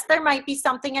 Yes, there might be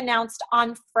something announced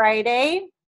on Friday.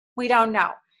 We don't know.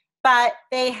 But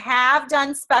they have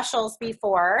done specials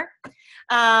before.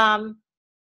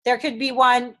 There could be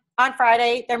one on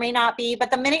Friday. There may not be. But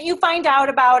the minute you find out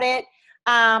about it,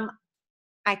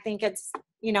 I think it's,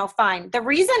 fine. The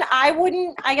reason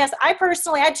I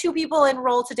personally had 2 people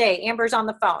enroll today. Amber's on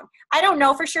the phone. I don't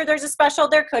know for sure there's a special.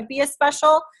 There could be a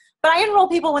special. But I enroll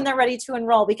people when they're ready to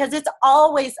enroll because it's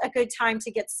always a good time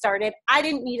to get started. I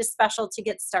didn't need a special to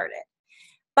get started.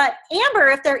 But Amber,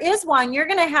 if there is one, you're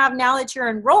going to have, now that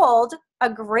you're enrolled, a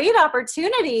great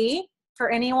opportunity for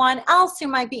anyone else who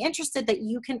might be interested that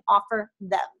you can offer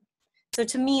them. So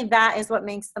to me, that is what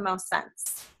makes the most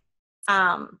sense.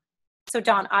 So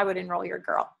Dawn, I would enroll your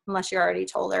girl unless you already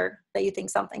told her that you think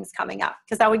something's coming up,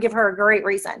 because that would give her a great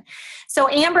reason. So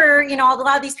Amber, a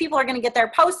lot of these people are going to get their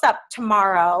posts up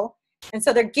tomorrow. And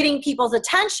so they're getting people's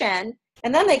attention,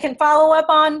 and then they can follow up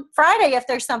on Friday if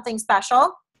there's something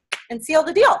special and seal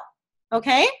the deal.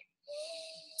 Okay.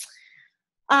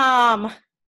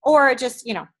 Or just,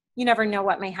 you never know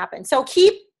what may happen. So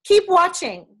keep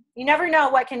watching. You never know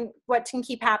what can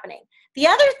keep happening. The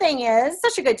other thing is,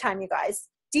 such a good time, you guys.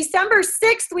 December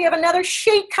 6th, we have another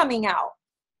shake coming out.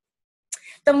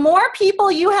 The more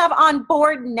people you have on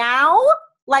board now,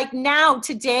 like now,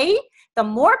 today, the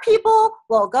more people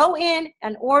will go in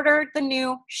and order the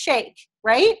new shake,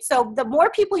 right? So the more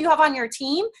people you have on your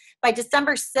team by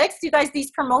December 6th, you guys,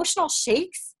 these promotional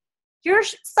shakes, your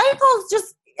cycles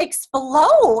just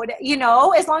explode, you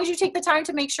know, as long as you take the time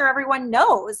to make sure everyone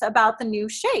knows about the new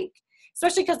shake,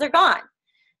 especially because they're gone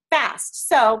fast.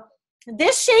 So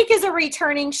this shake is a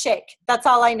returning shake. That's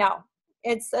all I know.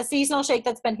 It's a seasonal shake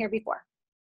that's been here before.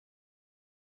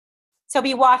 So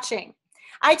be watching.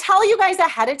 I tell you guys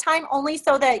ahead of time only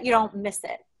so that you don't miss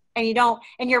it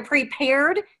and you're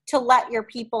prepared to let your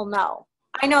people know.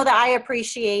 I know that I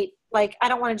appreciate, like, I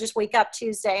don't want to just wake up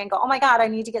Tuesday and go, oh my God, I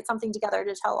need to get something together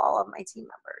to tell all of my team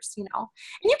members, you know.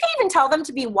 And you can even tell them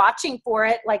to be watching for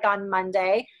it, like on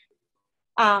Monday.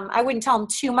 I wouldn't tell them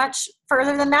too much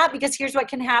further than that, because here's what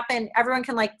can happen. Everyone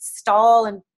can like stall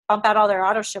and bump out all their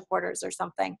auto ship orders or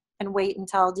something and wait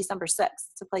until December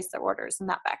 6th to place their orders, and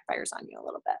that backfires on you a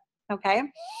little bit. Okay.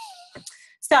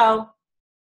 So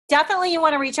definitely you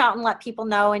want to reach out and let people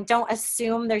know, and don't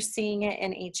assume they're seeing it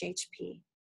in HHP.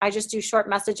 I just do short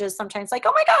messages sometimes like,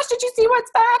 oh my gosh, did you see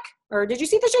what's back? Or did you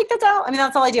see the shake that's out? I mean,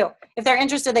 that's all I do. If they're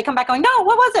interested, they come back going, no,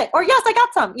 what was it? Or yes, I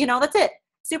got some, you know, that's it.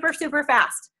 Super, super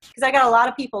fast, because I got a lot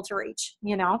of people to reach,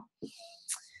 you know.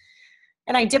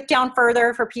 And I dip down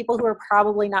further for people who are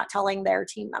probably not telling their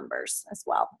team members as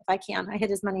well. If I can, I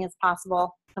hit as many as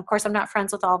possible. Of course, I'm not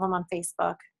friends with all of them on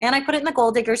Facebook. And I put it in the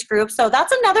Goal Diggers group. So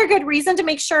that's another good reason to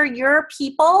make sure your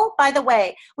people, by the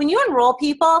way, when you enroll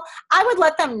people, I would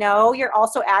let them know you're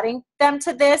also adding them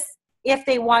to this if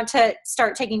they want to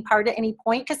start taking part at any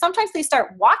point. Because sometimes they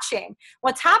start watching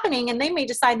what's happening and they may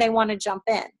decide they want to jump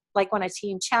in, like when a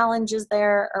team challenge is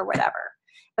there or whatever.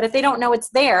 But if they don't know it's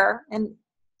there, and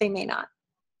they may not.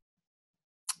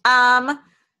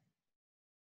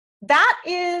 That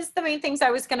is the main things I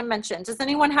was going to mention. Does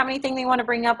anyone have anything they want to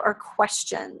bring up or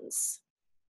questions?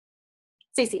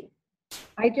 Stacey.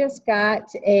 I just got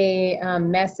a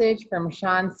message from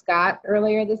Sean Scott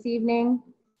earlier this evening,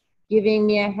 giving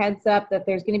me a heads up that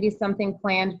there's going to be something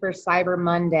planned for Cyber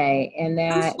Monday. And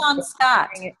that Who's Sean Scott?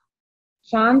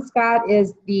 Sean Scott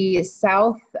is the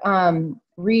South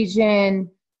Region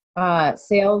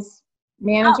sales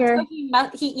manager. Oh,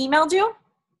 so he emailed you?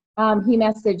 He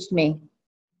messaged me.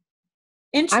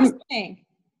 Interesting.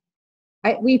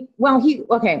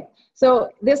 Okay. So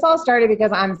this all started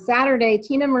because on Saturday,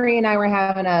 Tina Marie and I were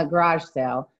having a garage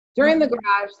sale. During the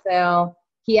garage sale,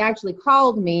 he actually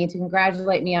called me to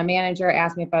congratulate me on manager,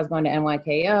 asked me if I was going to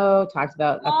NYKO, talked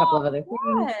about a couple of other things.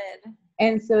 Good.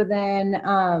 And so then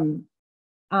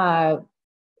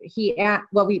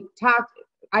we talked,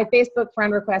 I Facebook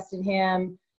friend requested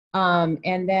him.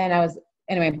 And then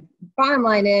anyway, bottom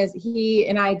line is he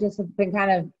and I just have been kind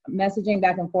of messaging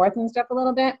back and forth and stuff a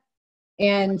little bit.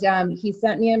 And he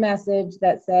sent me a message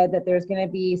that said that there's going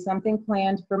to be something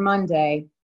planned for Monday.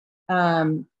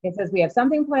 It says we have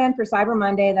something planned for Cyber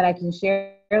Monday that I can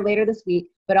share later this week,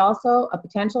 but also a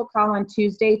potential call on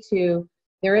Tuesday too.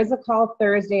 There is a call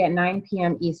Thursday at 9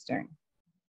 p.m. Eastern.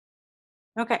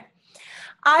 Okay.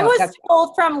 I was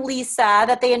told from Lisa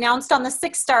that they announced on the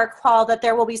 6-star call that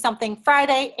there will be something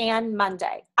Friday and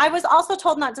Monday. I was also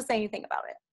told not to say anything about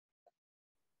it.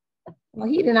 Well,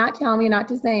 he did not tell me not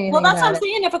to say anything. Well, that's about what I'm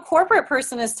saying. If a corporate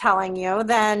person is telling you,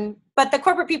 then, but the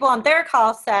corporate people on their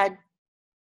call said,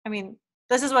 I mean,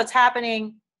 this is what's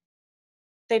happening.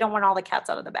 They don't want all the cats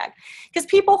out of the bag. Because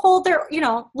people hold their,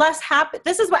 less happy.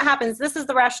 This is what happens. This is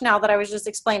the rationale that I was just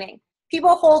explaining.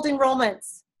 People hold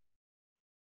enrollments.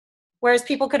 Whereas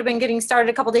people could have been getting started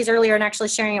a couple days earlier and actually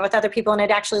sharing it with other people, and it'd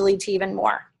actually lead to even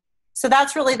more. So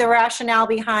that's really the rationale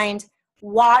behind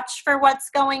watch for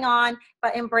what's going on,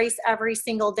 but embrace every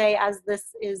single day as this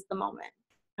is the moment.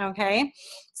 Okay?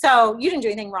 So you didn't do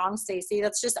anything wrong, Stacey.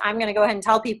 That's just, I'm going to go ahead and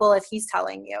tell people if he's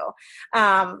telling you.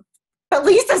 But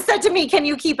Lisa said to me, can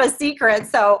you keep a secret?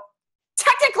 So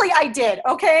technically I did,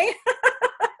 okay?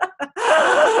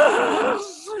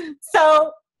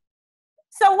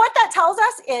 So what that tells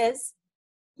us is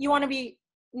you want to be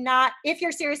if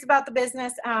you're serious about the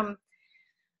business, I'm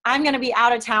going to be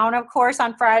out of town, of course,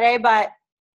 on Friday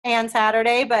and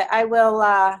Saturday, but I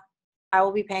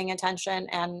will be paying attention,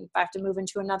 and if I have to move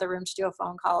into another room to do a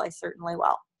phone call, I certainly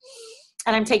will.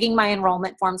 And I'm taking my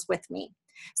enrollment forms with me.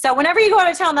 So whenever you go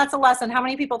out of town, that's a lesson. How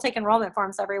many people take enrollment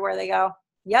forms everywhere they go?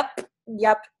 Yep.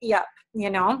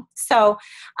 So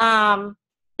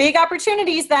big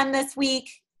opportunities then this week.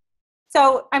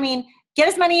 So, get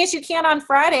as many as you can on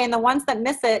Friday, and the ones that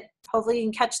miss it, hopefully you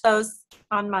can catch those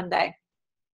on Monday.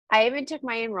 I even took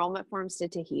my enrollment forms to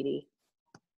Tahiti.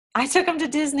 I took them to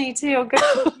Disney too. Good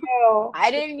for you. I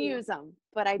didn't use them,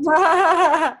 but I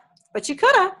did. But you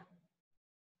could have.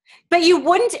 But you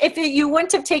wouldn't, if you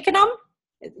wouldn't have taken them,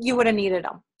 you would have needed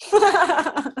them.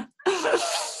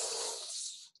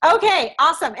 Okay,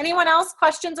 awesome. Anyone else?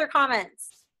 Questions or comments?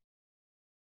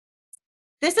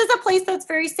 This is a place that's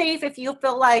very safe if you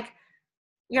feel like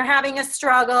you're having a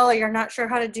struggle or you're not sure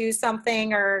how to do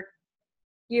something or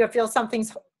you feel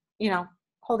something's,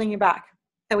 holding you back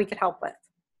that we could help with.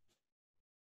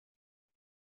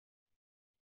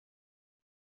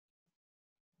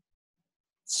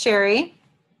 Sherry.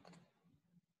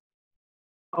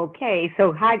 Okay,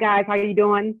 so hi guys, how you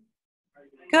doing?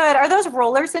 Good. Are those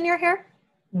rollers in your hair?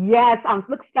 Yes, I'm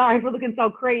sorry for looking so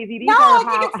crazy. These I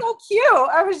think it's so cute.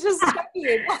 I was just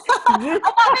checking. I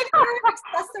thought maybe you were an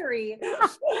accessory.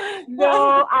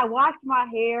 No, I wash my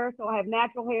hair, so I have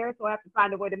natural hair, so I have to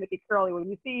find a way to make it curly. When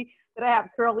you see that I have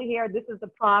curly hair, this is the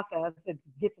process. It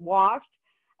gets washed,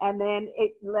 and then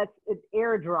it lets it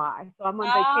air dry. So I'm on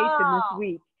vacation this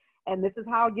week, and this is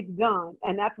how it gets done.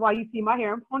 And that's why you see my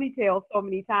hair in ponytails so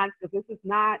many times, because this is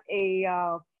not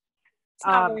a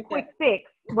quick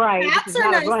fix. Right. Hats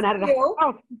are nice run out of the too.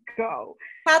 Go.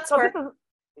 Hats so work.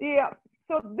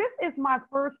 So this is my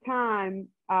first time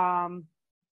on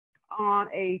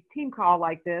a team call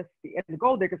like this, at the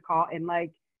Gold Diggers call, in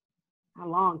like a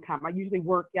long time. I usually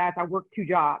work, guys, I work 2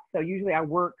 jobs. So usually I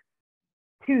work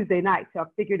Tuesday night. So I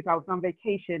figured if I was on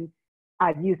vacation,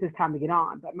 I'd use this time to get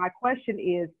on. But my question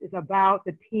is about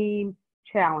the team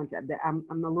challenge. I'm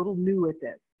a little new at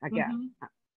this, I guess. Mm-hmm.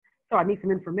 So I need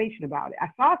some information about it. I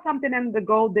saw something in the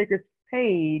Gold Diggers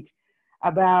page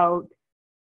about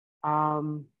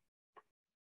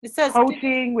it says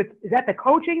coaching is that the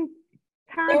coaching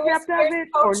concept of it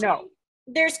or no?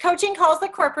 There's coaching calls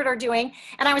that corporate are doing,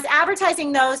 and I was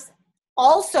advertising those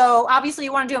also. Obviously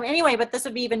you want to do them anyway, but this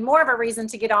would be even more of a reason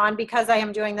to get on because I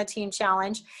am doing the team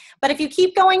challenge. But if you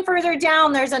keep going further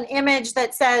down, there's an image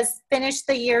that says finish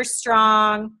the year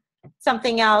strong,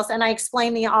 something else, and I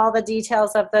explain all the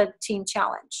details of the team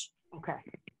challenge. Okay.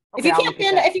 If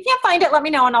you can't find it, let me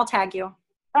know and I'll tag you.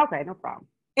 Okay, no problem.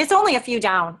 It's only a few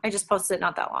down. I just posted it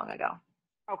not that long ago.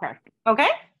 Okay. Okay.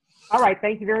 All right.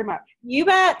 Thank you very much. You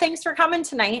bet. Thanks for coming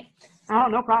tonight. Oh,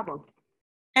 no problem.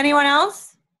 Anyone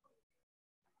else?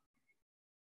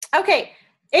 Okay.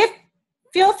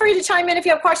 Feel free to chime in if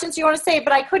you have questions you want to say,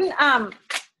 but I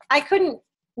couldn't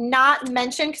not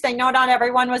mention, because I know not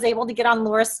everyone was able to get on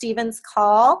Laura Stevens'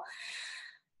 call.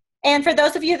 And for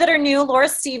those of you that are new, Laura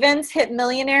Stevens hit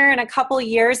millionaire in a couple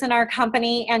years in our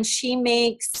company, and she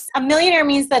makes a millionaire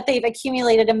means that they've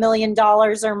accumulated $1 million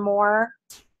or more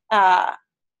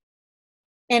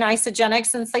in Isogenics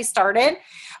since they started.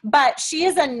 But she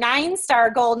is a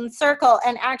 9-star Golden Circle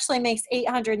and actually makes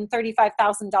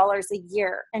 $835,000 a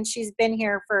year. And she's been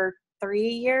here for 3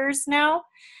 years now,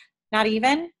 not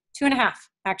even 2.5.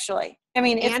 Actually, I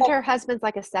mean, and her husband's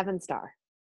like a 7-star.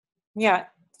 Yeah,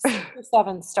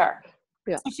 7-star.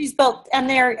 Yeah. So she's built, and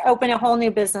they're open a whole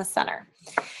new business center.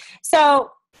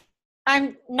 So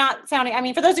I'm not sounding. I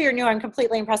mean, for those of you who are new, I'm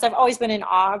completely impressed. I've always been in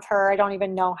awe of her. I don't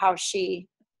even know how she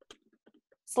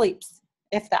sleeps,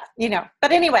 if that,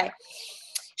 But anyway,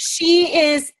 she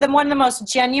is one of the most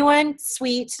genuine,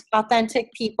 sweet,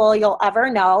 authentic people you'll ever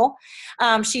know.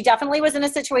 She definitely was in a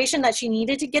situation that she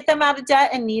needed to get them out of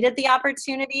debt and needed the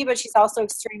opportunity, but she's also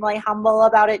extremely humble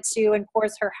about it too and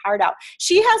pours her heart out.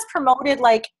 She has promoted,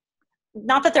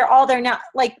 not that they're all there now,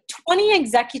 20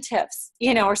 executives,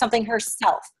 or something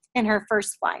herself in her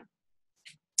first line.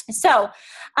 So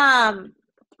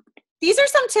these are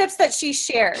some tips that she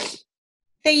shared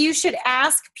that you should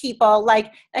ask people,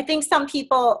 I think some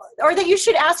people, or that you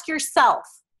should ask yourself,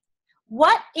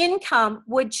 what income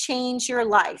would change your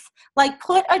life?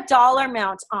 Put a dollar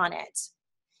amount on it.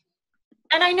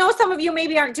 And I know some of you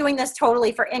maybe aren't doing this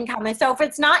totally for income. And so if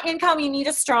it's not income, you need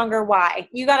a stronger why.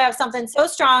 You got to have something so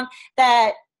strong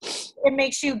that it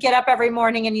makes you get up every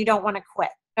morning and you don't want to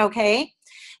quit. Okay.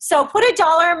 So put a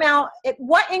dollar amount.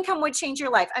 What income would change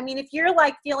your life? I mean, if you're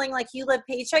feeling like you live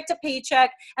paycheck to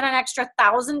paycheck and an extra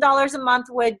 $1,000 a month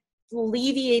would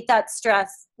alleviate that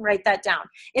stress, write that down.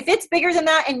 If it's bigger than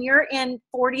that and you're in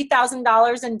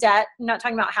 $40,000 in debt, I'm not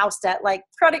talking about house debt, like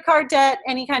credit card debt,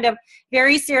 any kind of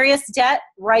very serious debt,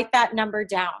 write that number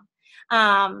down.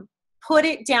 Put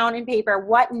it down in paper,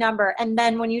 what number, and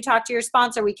then when you talk to your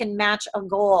sponsor, we can match a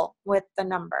goal with the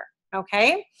number,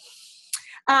 okay?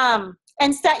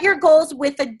 And set your goals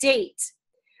with a date.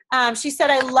 She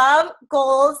said, I love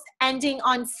goals ending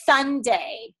on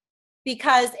Sunday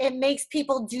because it makes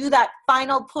people do that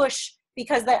final push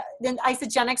because the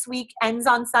Isogenics week ends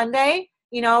on Sunday,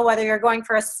 whether you're going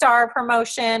for a star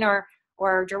promotion or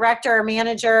or director or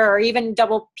manager or even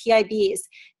double PIBs.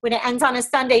 When it ends on a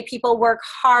Sunday, people work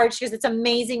hard because it's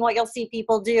amazing what you'll see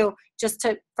people do just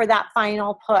for that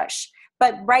final push.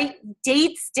 But write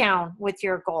dates down with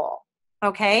your goal,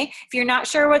 okay? If you're not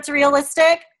sure what's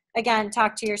realistic, again,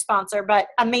 talk to your sponsor, but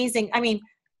amazing. I mean,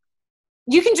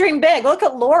 you can dream big. Look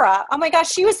at Laura. Oh my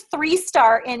gosh, she was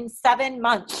 3-star in 7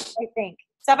 months, I think.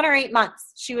 7 or 8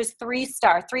 months. She was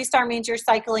 3-star. 3-star means you're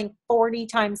cycling 40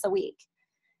 times a week.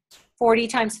 40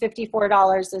 times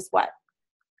 $54 is what?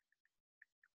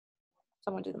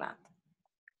 Someone do the math.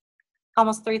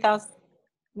 Almost $3,000,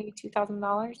 maybe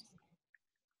 $2,000.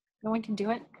 No one can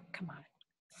do it? Come on.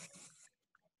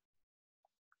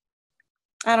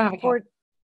 I don't have a calculator.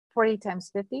 40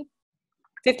 times 50?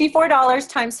 $54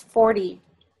 times 40.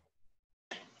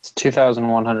 It's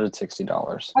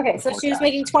 $2,160. Okay, so she was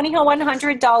making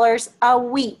 $2,100 a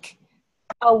week.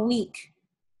 A week.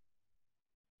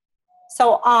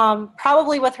 So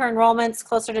probably with her enrollments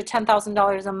closer to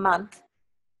 $10,000 a month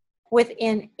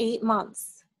within 8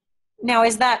 months. Now,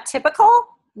 is that typical?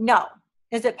 No.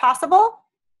 Is it possible?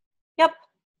 Yep.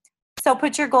 So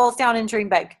put your goals down and dream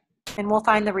big, and we'll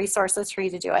find the resources for you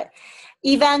to do it.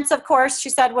 Events, of course, she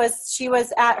said she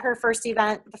was at her first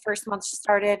event the first month she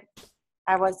started.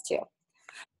 I was too.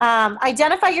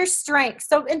 Identify your strengths.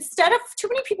 So instead of too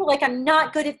many people like, I'm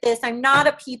not good at this, I'm not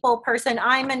a people person,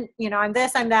 I'm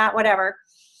this, I'm that, whatever.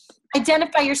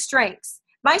 Identify your strengths.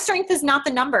 My strength is not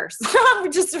the numbers. We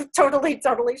just totally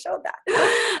showed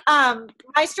that.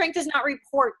 My strength is not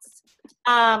reports.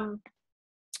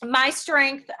 My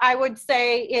strength, I would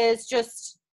say, is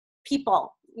just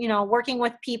people, working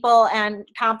with people and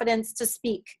confidence to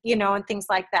speak, and things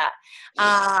like that.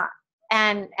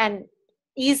 And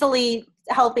easily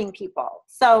helping people.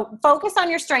 So focus on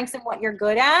your strengths and what you're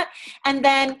good at. And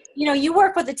then, you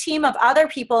work with a team of other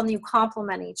people and you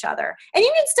complement each other. And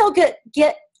you can still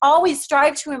always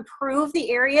strive to improve the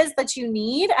areas that you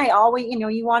need. I always,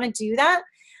 you want to do that.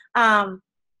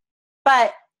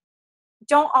 But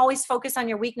don't always focus on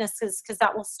your weaknesses because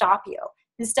that will stop you.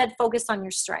 Instead, focus on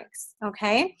your strengths,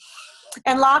 okay?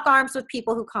 And lock arms with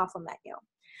people who compliment you.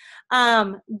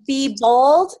 Be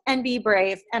bold and be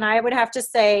brave. And I would have to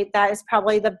say that is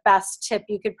probably the best tip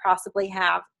you could possibly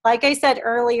have. Like I said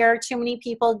earlier, too many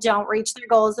people don't reach their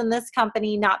goals in this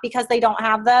company, not because they don't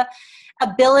have the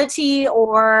ability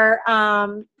or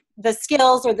the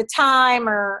skills or the time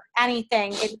or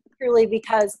anything. It's truly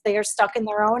because they are stuck in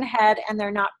their own head and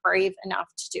they're not brave enough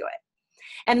to do it.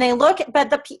 And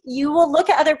you will look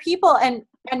at other people and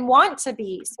want to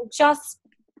be. So just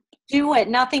do it.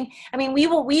 Nothing. I mean,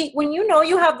 when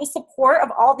you have the support of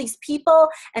all these people,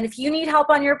 and if you need help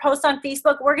on your post on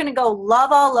Facebook, we're going to go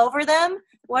love all over them.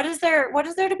 What is there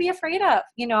to be afraid of?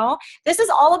 This is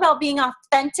all about being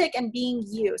authentic and being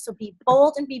you. So be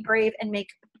bold and be brave and make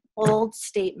bold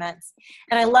statements.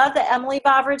 And I love that Emily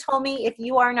Bavra told me, if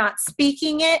you are not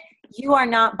speaking it, you are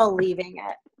not believing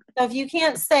it. So if you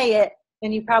can't say it,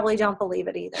 then you probably don't believe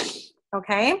it either.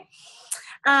 Okay.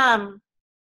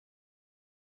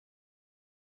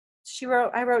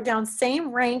 I wrote down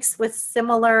same ranks with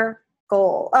similar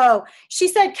goal. Oh, she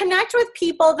said connect with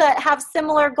people that have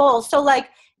similar goals. So like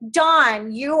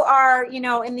Dawn, you are,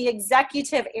 in the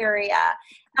executive area.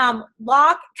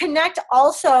 Connect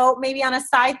also maybe on a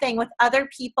side thing with other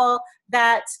people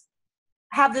that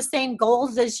have the same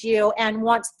goals as you and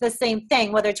want the same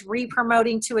thing, whether it's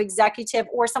re-promoting to executive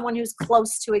or someone who's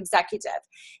close to executive.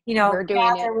 We're doing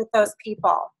gather with those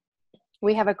people.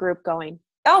 We have a group going.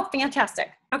 Oh, fantastic.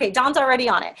 Okay, Dawn's already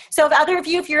on it. So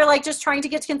if you're like just trying to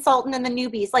get to consultant and the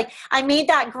newbies, like I made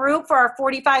that group for our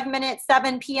 45-minute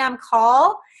 7 p.m.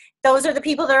 call. Those are the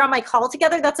people that are on my call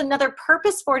together. That's another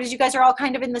purpose for it, is you guys are all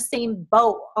kind of in the same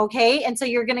boat, okay? And so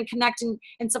you're going to connect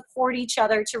and support each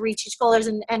other to reach each goals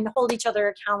and hold each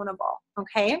other accountable,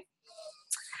 okay?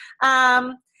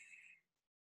 Come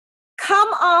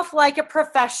off like a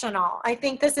professional. I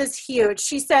think this is huge.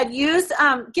 She said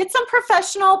get some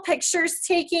professional pictures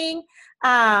taking.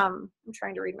 I'm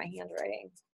trying to read my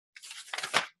handwriting.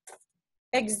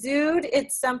 Exude,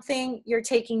 it's something you're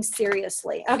taking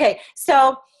seriously. Okay,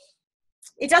 so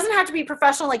it doesn't have to be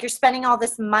professional, like you're spending all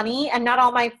this money, and not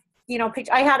all my,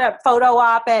 I had a photo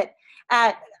op at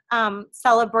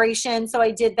Celebration, so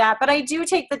I did that. But I do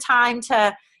take the time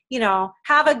to,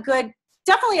 have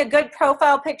definitely a good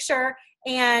profile picture,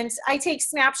 and I take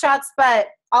snapshots, but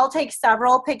I'll take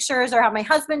several pictures or have my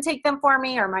husband take them for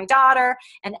me or my daughter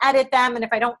and edit them. And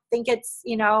if I don't think it's,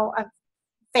 a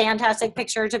fantastic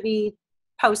picture to be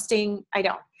posting, I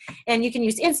don't. And you can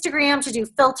use Instagram to do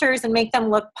filters and make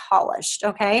them look polished,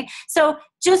 okay? So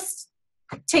just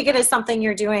take it as something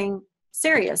you're doing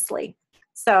seriously.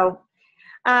 So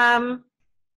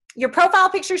Your profile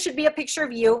picture should be a picture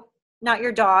of you, not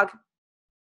your dog,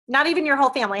 not even your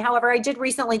whole family. However, I did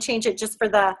recently change it just for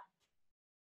the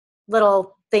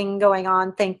little thing going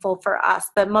on, thankful for us.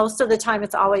 But most of the time,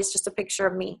 it's always just a picture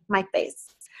of me, my face.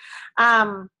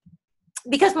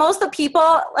 Because most of the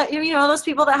people, you know, those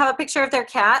people that have a picture of their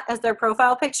cat as their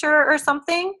profile picture or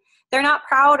something, they're not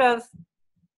proud of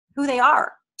who they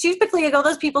are. Typically, I go to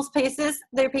those people's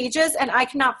their pages, and I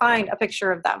cannot find a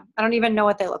picture of them. I don't even know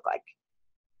what they look like.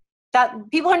 That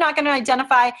people are not going to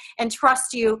identify and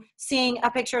trust you seeing a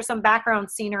picture of some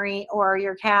background scenery or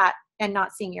your cat and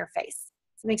not seeing your face.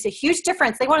 It makes a huge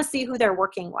difference. They want to see who they're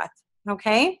working with.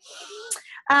 Okay.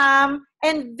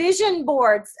 And vision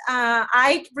boards.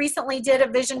 I recently did a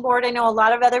vision board. I know a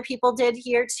lot of other people did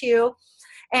here too.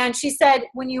 And she said,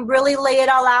 when you really lay it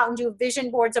all out and do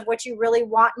vision boards of what you really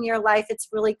want in your life, it's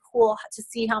really cool to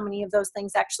see how many of those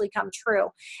things actually come true.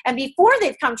 And before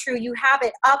they've come true, you have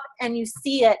it up and you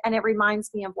see it, and it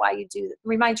reminds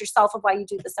yourself of why you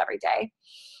do this every day.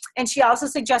 And she also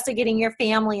suggested getting your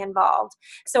family involved.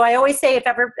 So I always say, if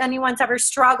anyone's ever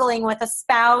struggling with a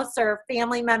spouse or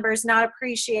family members not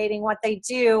appreciating what they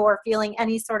do or feeling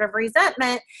any sort of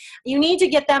resentment, you need to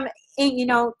get them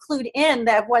clued in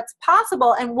that what's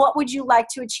possible and what would you like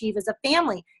to achieve as a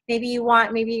family. Maybe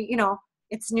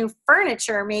it's new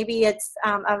furniture. Maybe it's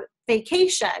a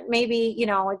vacation. Maybe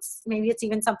it's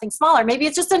even something smaller. Maybe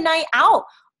it's just a night out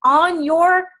on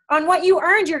what you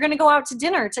earned. You're going to go out to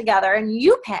dinner together and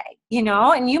you pay,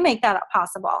 and you make that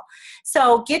possible.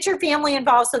 So get your family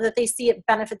involved so that they see it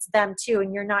benefits them too.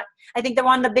 And I think that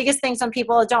one of the biggest things when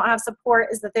people don't have support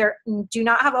is that they do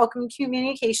not have open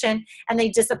communication and they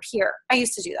disappear. I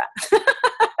used to do that.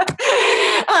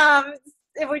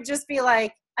 It would just be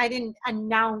like, I didn't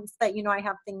announce that, I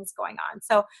have things going on.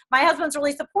 So my husband's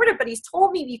really supportive, but he's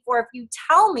told me before, if you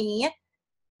tell me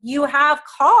you have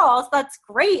calls, that's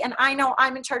great. And I know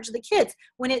I'm in charge of the kids.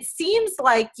 When it seems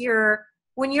like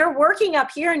when you're working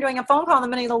up here and doing a phone call in the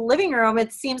middle of the living room,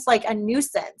 it seems like a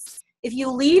nuisance. If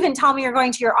you leave and tell me you're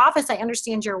going to your office, I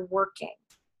understand you're working.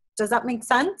 Does that make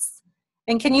sense?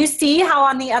 And can you see how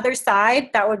on the other side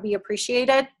that would be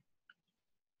appreciated?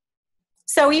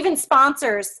 So even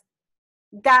sponsors,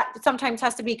 that sometimes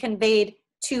has to be conveyed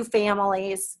to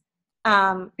families,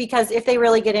 because if they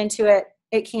really get into it,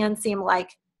 it can seem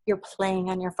like you're playing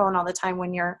on your phone all the time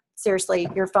when your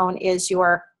phone is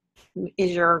your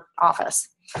office.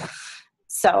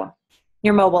 So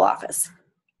your mobile office.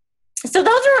 So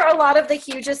those are a lot of the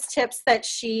hugest tips that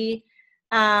she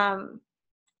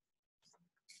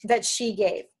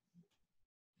gave.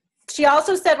 She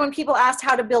also said when people asked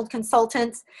how to build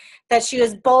consultants, that she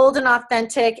was bold and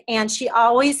authentic, and she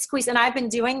always squeezed, and I've been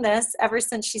doing this ever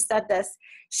since she said this,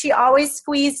 she always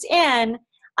squeezed in,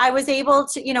 I was able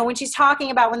to, when she's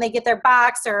talking about when they get their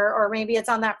box or maybe it's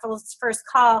on that first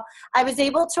call, I was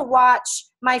able to watch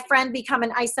my friend become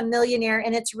an ISA millionaire,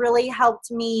 and it's really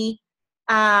helped me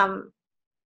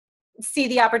see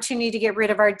the opportunity to get rid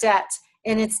of our debt.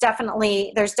 And there's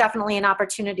definitely an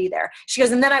opportunity there. She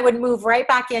goes, and then I would move right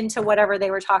back into whatever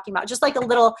they were talking about. Just like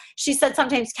she said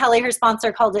sometimes Kelly, her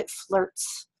sponsor, called it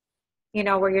flirts,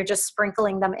 where you're just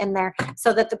sprinkling them in there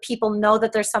so that the people know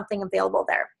that there's something available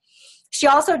there. She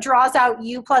also draws out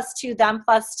you +2, them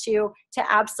 +2 to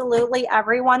absolutely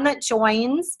everyone that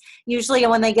joins. Usually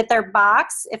when they get their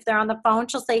box, if they're on the phone,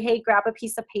 she'll say, hey, grab a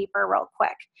piece of paper real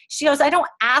quick. She goes, I don't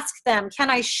ask them, can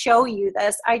I show you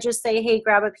this? I just say, hey,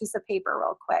 grab a piece of paper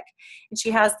real quick. And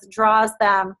she draws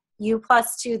them you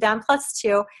 +2, them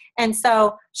 +2. And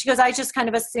so she goes, I just kind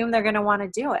of assume they're going to want to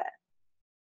do it.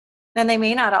 And they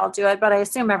may not all do it, but I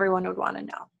assume everyone would want to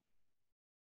know.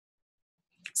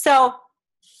 So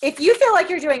if you feel like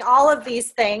you're doing all of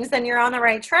these things, then you're on the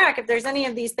right track. If there's any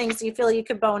of these things you feel you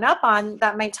could bone up on,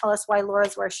 that might tell us why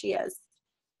Laura's where she is.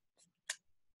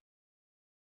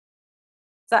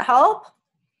 Does that help?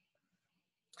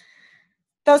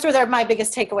 Those were my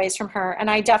biggest takeaways from her. And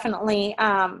I definitely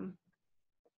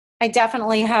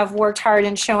have worked hard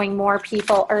in showing more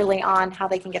people early on how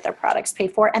they can get their products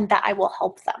paid for, and that I will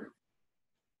help them.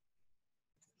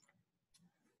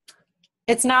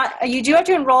 It's not, you do have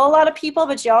to enroll a lot of people,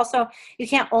 but you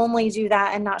can't only do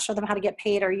that and not show them how to get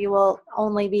paid, or you will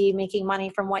only be making money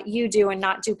from what you do and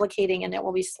not duplicating, and it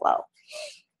will be slow.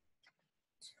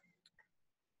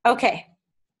 Okay.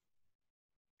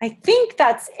 I think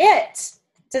that's it.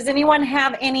 Does anyone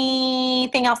have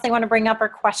anything else they want to bring up or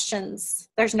questions?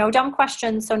 There's no dumb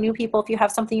questions, so new people, if you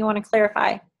have something you want to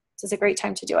clarify, this is a great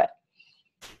time to do it.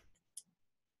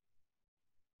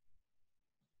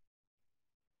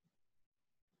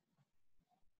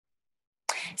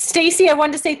 Stacy, I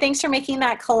wanted to say thanks for making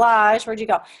that collage. Where'd you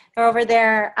go? They're over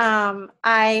there.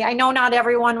 I know not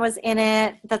everyone was in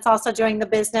it that's also doing the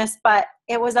business, but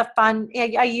it was a fun,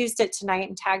 I used it tonight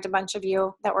and tagged a bunch of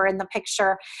you that were in the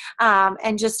picture,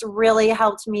 and just really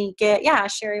helped me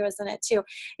Sherry was in it too.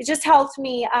 It just helped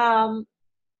me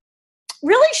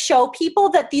really show people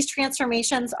that these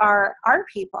transformations are our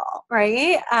people,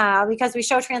 right? Because we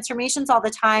show transformations all the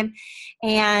time.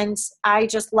 And I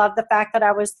just love the fact that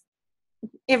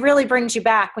it really brings you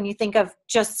back when you think of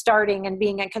just starting and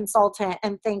being a consultant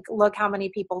and think, look how many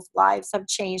people's lives have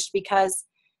changed because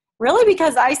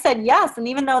I said yes. And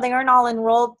even though they aren't all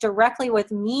enrolled directly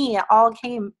with me, it all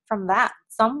came from that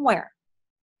somewhere.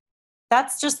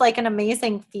 That's just like an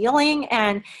amazing feeling.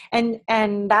 And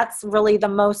that's really the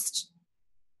most,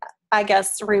 I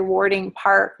guess, rewarding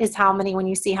part is when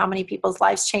you see how many people's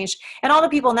lives changed, and all the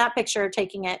people in that picture are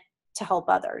taking it to help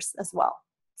others as well.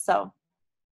 So.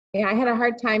 Yeah, I had a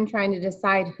hard time trying to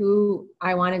decide who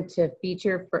I wanted to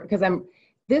feature because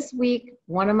this week,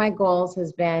 one of my goals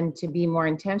has been to be more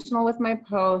intentional with my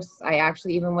posts. I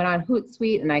actually even went on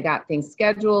Hootsuite and I got things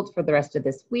scheduled for the rest of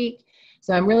this week.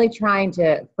 So I'm really trying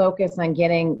to focus on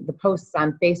getting the posts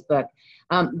on Facebook.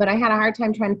 But I had a hard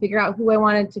time trying to figure out who I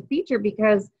wanted to feature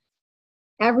because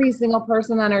every single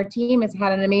person on our team has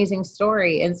had an amazing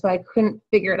story. And so I couldn't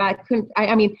figure it out.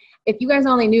 I mean, if you guys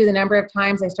only knew the number of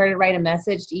times I started to write a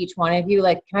message to each one of you,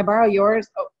 like, can I borrow yours?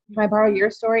 Oh, can I borrow your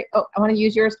story? Oh, I want to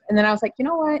use yours. And then I was like, you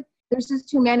know what? There's just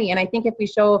too many. And I think if we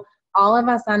show all of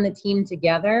us on the team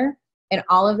together and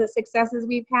all of the successes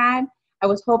we've had, I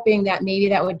was hoping that maybe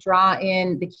that would draw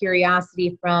in the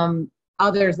curiosity from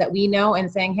others that we know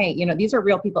and saying, hey, these are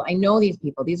real people. I know these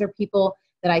people. These are people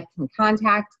that I can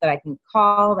contact, that I can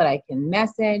call, that I can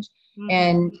message. Mm-hmm.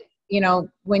 And,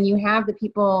 when you have the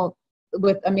people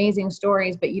with amazing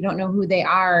stories, but you don't know who they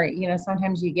are,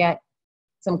 sometimes you get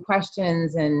some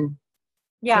questions and,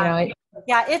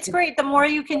 it's great. The more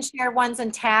you can share ones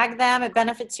and tag them, it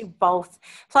benefits you both.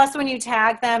 Plus, when you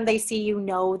tag them, they see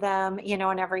them,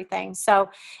 and everything.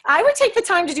 So I would take the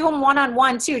time to do them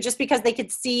one-on-one too, just because they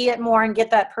could see it more and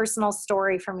get that personal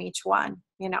story from each one,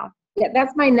 Yeah,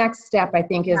 that's my next step, I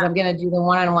think, is I'm going to do the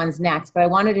one-on-ones next. But I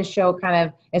wanted to show kind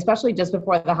of, especially just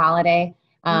before the holiday,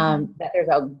 that there's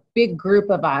a big group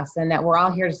of us and that we're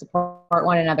all here to support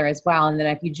one another as well. And then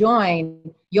if you join,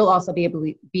 you'll also be able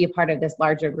to be a part of this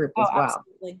larger group as well.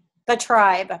 Absolutely. The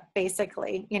tribe,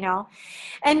 basically,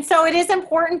 And so it is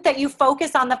important that you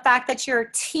focus on the fact that your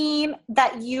team,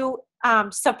 that you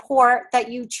support,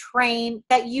 that you train,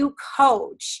 that you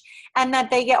coach, and that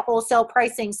they get wholesale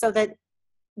pricing so that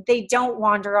they don't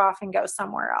wander off and go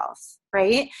somewhere else,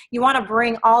 right? You want to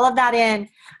bring all of that in.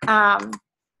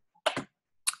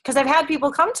 Because I've had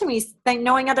people come to me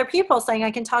knowing other people saying,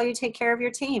 I can tell you take care of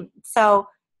your team. So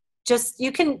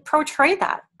you can portray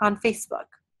that on Facebook.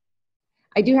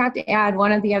 I do have to add,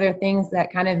 one of the other things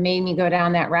that kind of made me go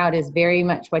down that route is very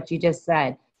much what you just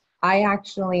said. I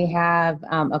actually have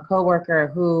a coworker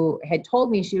who had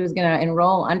told me she was going to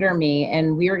enroll under me,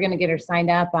 and we were going to get her signed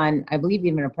up on, I believe,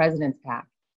 even a President's Pack.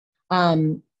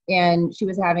 And she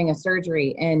was having a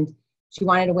surgery, and she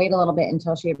wanted to wait a little bit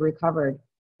until she had recovered.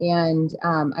 And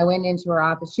I went into her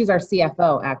office. She's our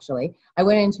CFO, actually. I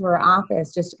went into her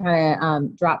office just to kind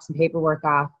of drop some paperwork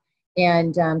off.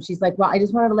 And she's like, well, I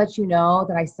just wanted to let you know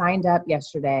that I signed up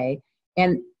yesterday.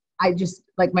 And I just,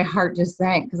 like, my heart just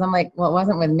sank because I'm like, well, it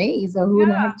wasn't with me. So who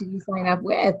the heck did you sign up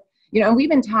with? And we've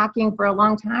been talking for a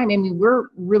long time, and we were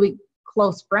really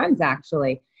close friends,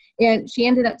 actually. And she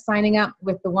ended up signing up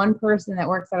with the one person that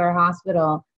works at our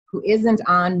hospital who isn't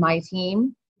on my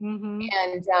team. Mm-hmm.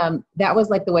 And that was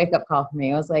like the wake-up call for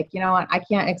me. I was like, you know what? I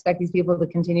can't expect these people to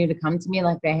continue to come to me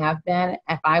like they have been.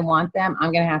 If I want them,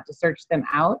 I'm going to have to search them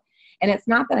out. And it's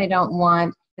not that I don't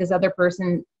want this other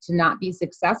person to not be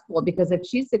successful, because if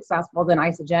she's successful, then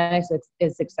Isogenics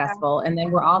is successful, and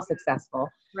then we're all successful.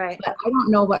 Right. But I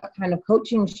don't know what kind of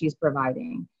coaching she's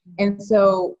providing. And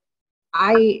so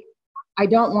I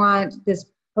don't want this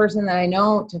person that I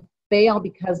know to fail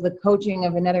because the coaching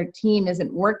of another team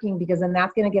isn't working, because then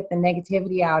that's going to get the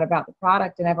negativity out about the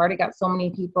product. And I've already got so many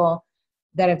people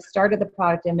that have started the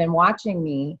product and been watching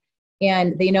me,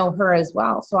 and they know her as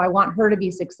well. So I want her to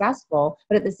be successful,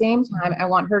 but at the same time, I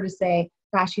want her to say,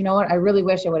 gosh, you know what? I really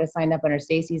wish I would have signed up under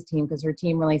Stacy's team, because her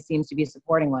team really seems to be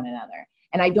supporting one another.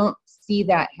 And I don't see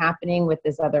that happening with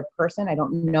this other person. I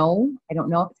don't know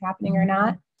if it's happening or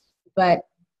not, but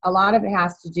a lot of it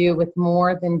has to do with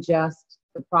more than just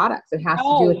the products. It has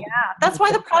to do with that's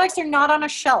why the products are not on a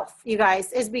shelf, you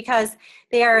guys, is because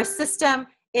they are a system.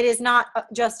 It is not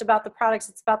just about the products.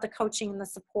 It's about the coaching and the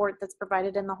support that's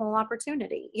provided in the whole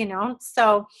opportunity,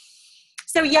 So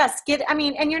So yes,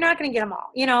 and you're not going to get them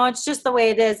all, it's just the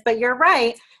way it is, but you're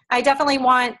right. I definitely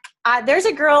want, there's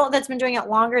a girl that's been doing it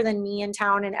longer than me in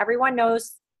town, and everyone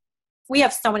knows we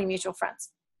have so many mutual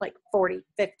friends, like 40,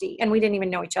 50, and we didn't even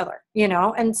know each other,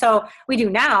 and so we do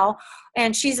now,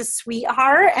 and she's a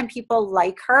sweetheart and people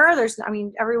like her.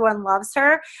 Everyone loves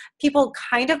her. People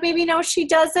kind of maybe know she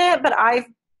does it, but I've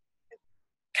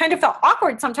kind of felt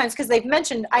awkward sometimes because they've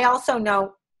mentioned, I also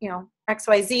know,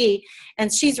 XYZ,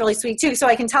 and she's really sweet too. So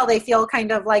I can tell they feel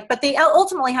kind of like, but they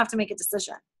ultimately have to make a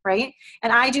decision, right?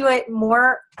 And I do it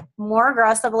more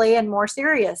aggressively and more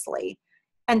seriously.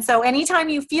 And so anytime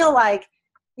you feel like,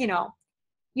 you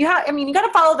got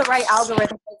to follow the right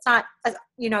algorithm. It's not,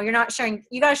 you're not sharing,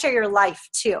 you got to share your life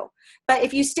too. But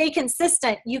if you stay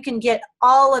consistent, you can get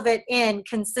all of it in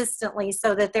consistently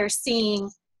so that they're seeing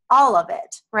all of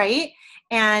it, right?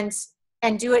 And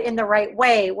do it in the right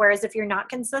way. Whereas if you're not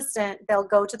consistent, they'll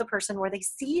go to the person where they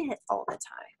see it all the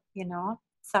time,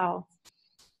 So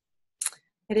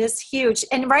it is huge.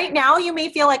 And right now you may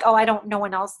feel like, oh, I don't know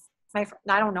one else. I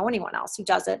don't know anyone else who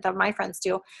does it that my friends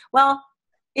do. Well,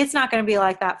 it's not going to be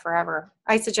like that forever.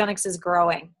 Isogenics is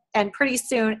growing, and pretty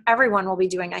soon everyone will be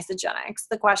doing isogenics.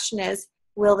 The question is,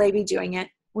 will they be doing it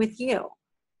with you?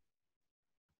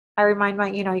 I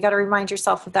remind you got to remind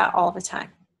yourself of that all the time.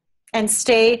 And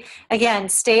stay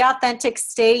authentic,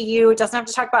 stay you. It doesn't have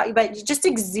to talk about you, but you just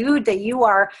exude that you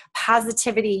are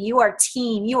positivity, you are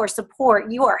team, you are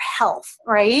support, you are health,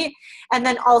 right? And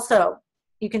then also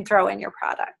you can throw in your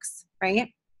products,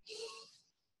 right?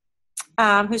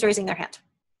 Who's raising their hand?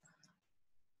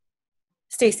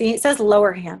 Stacy, it says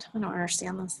lower hand. I don't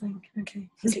understand this thing. Okay.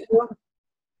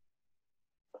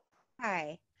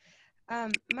 Hi.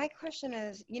 My question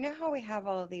is, how we have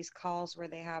all of these calls where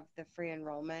they have the free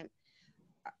enrollment,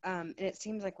 and it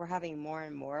seems like we're having more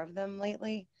and more of them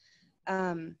lately.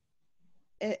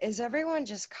 Is everyone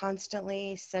just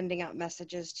constantly sending out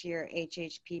messages to your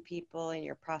HHP people and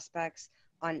your prospects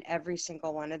on every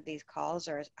single one of these calls,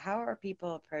 or how are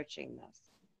people approaching this?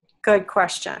 Good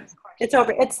question.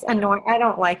 It's annoying. I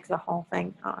don't like the whole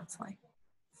thing, honestly.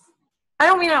 I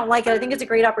don't mean I don't like it. I think it's a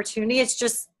great opportunity. It's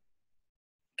just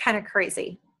kind of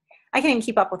crazy. I can't even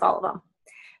keep up with all of them.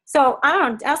 So I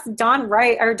don't know, ask Dawn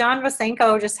Wright, or Dawn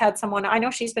Vasenko just had someone, I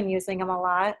know she's been using them a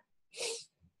lot.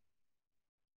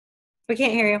 We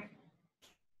can't hear you.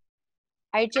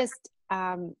 I just,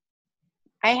 I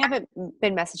haven't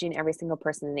been messaging every single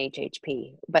person in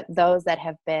HHP, but those that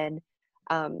have been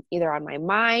either on my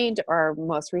mind or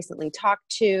most recently talked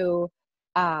to,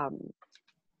 I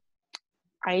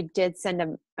did send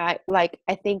them, I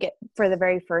think for the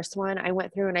very first one, I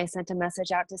went through and I sent a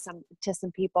message out to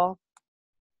some people.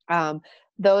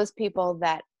 Those people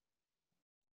that,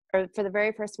 or for the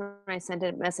very first one, I sent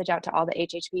a message out to all the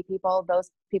HHP people.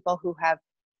 Those people who have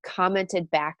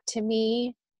commented back to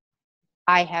me,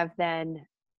 I have then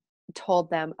told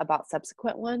them about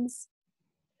subsequent ones.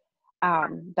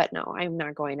 But no, I'm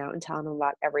not going out and telling them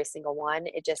about every single one.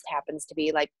 It just happens to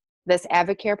be like this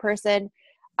Advocare person.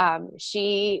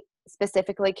 She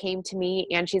specifically came to me,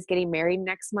 and she's getting married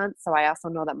next month. So I also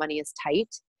know that money is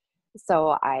tight.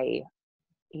 So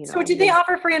So did they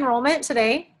offer free enrollment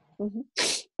today? Mm-hmm.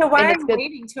 So why are you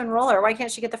waiting to enroll her? Why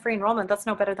can't she get the free enrollment? That's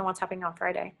no better than what's happening on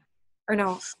Friday. Or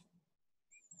no?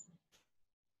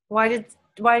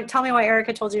 Tell me why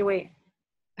Erica told you to wait.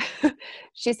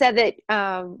 She said that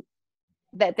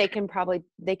that they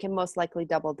can most likely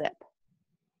double dip.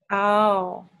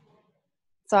 Oh.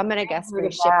 So I'm gonna guess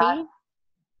free shipping.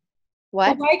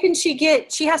 What? Well, why can she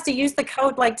has to use the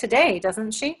code like today,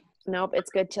 doesn't she? Nope,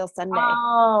 it's good till Sunday.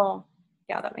 Oh.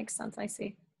 Yeah, that makes sense. I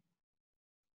see.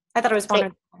 I thought it was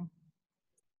one.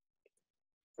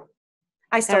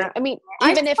 I mean,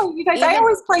 even if you guys, I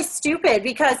always play stupid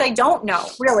because I don't know.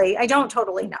 Really, I don't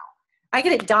totally know. I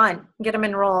get it done, get them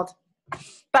enrolled.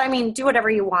 But I mean, do whatever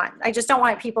you want. I just don't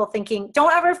want people thinking.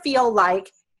 Don't ever feel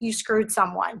like you screwed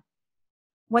someone.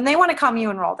 When they want to come, you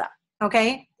enroll them.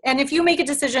 Okay. And if you make a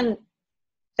decision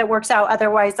that works out,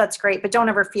 otherwise, that's great. But don't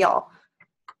ever feel.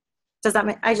 Does that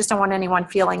mean I just don't want anyone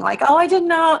feeling like, oh, I didn't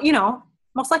know,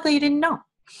 most likely you didn't know.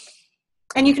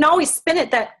 And you can always spin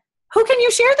it that, who can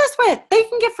you share this with? They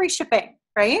can get free shipping,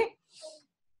 right?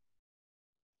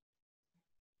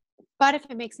 But if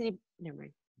it makes any, never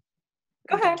mind.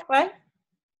 Go ahead, what?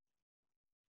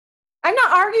 I'm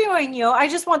not arguing you. I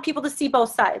just want people to see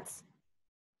both sides.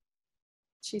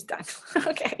 She's done.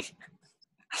 Okay.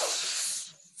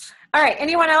 All right,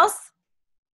 anyone else?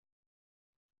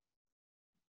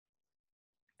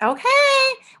 Okay.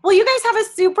 Well, you guys have a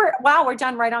super, wow, we're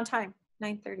done right on time,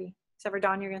 9:30. Except for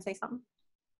Dawn, you're going to say something?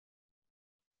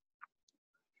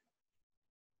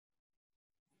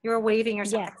 You were waving or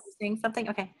something. Yes. Saying something?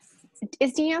 Okay.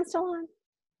 Is Deanne still on?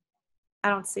 I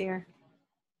don't see her.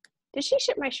 Did she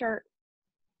ship my shirt?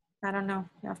 I don't know.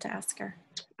 You have to ask her.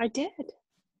 I did.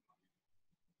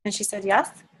 And she said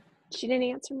yes? She didn't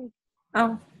answer me.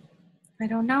 Oh, I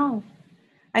don't know.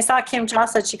 I saw Kim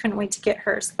Joss said she couldn't wait to get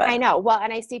hers, but I know. Well,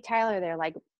 and I see Tyler there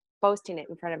like boasting it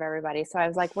in front of everybody. So I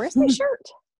was like, where's my shirt?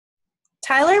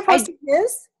 Tyler posted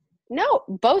his? No,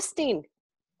 boasting.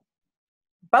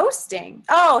 Boasting.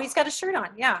 Oh, he's got a shirt on.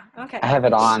 Yeah. Okay. I have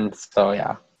it on, so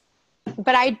yeah.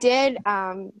 But I did.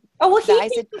 Oh, well, he came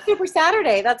to Super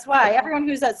Saturday. That's why. Everyone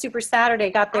who's at Super Saturday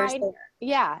got theirs there.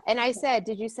 Yeah. And I said,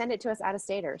 did you send it to us out of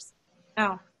staters?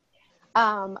 Oh.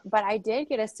 But I did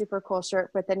get a super cool shirt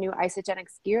with the new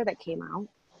Isogenics gear that came out.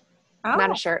 Oh.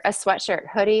 Not a shirt, a sweatshirt.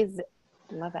 Hoodies.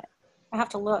 Love it. I have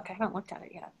to look. I haven't looked at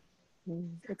it yet.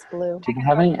 It's blue. Do you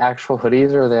have any actual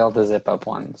hoodies, or are they all the zip up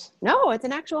ones? No, it's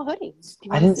an actual hoodie.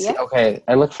 I didn't see. Okay,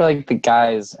 I looked for like the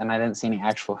guys, and I didn't see any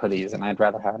actual hoodies, and I'd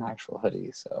rather have an actual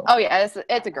hoodie. So. Oh yeah,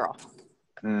 it's a girl.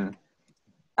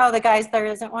 Oh, the guys, there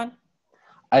isn't one.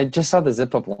 I just saw the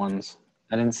zip up ones.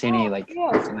 I didn't see any like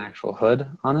with an actual hood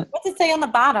on it. What's it say on the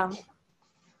bottom?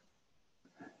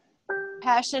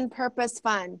 Passion, purpose,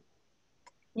 fun.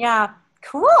 Yeah,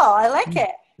 cool. I like it.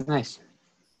 Nice.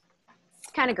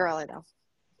 It's kind of girly though.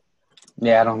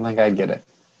 Yeah, I don't think I'd get it.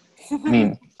 I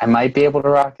mean, I might be able to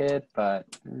rock it, but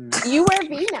you wear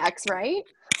V-necks, right?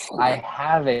 I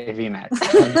have a V-neck.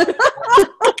 There's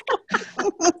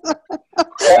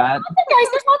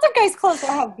lots of guys clothes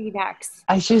that have V-necks.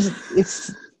 I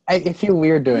feel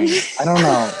weird doing it. I don't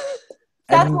know.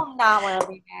 Seth will not wear a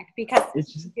V-neck because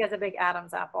he has a big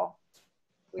Adam's apple.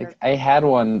 Like, I had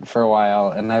one for a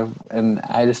while, and I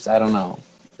don't know.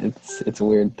 It's a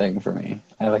weird thing for me.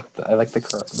 I like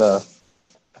the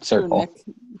circle.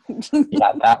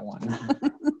 Yeah, that one.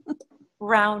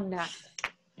 Round neck.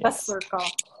 Yes. The circle.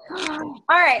 All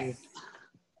right.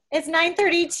 It's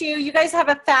 9:32. You guys have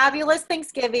a fabulous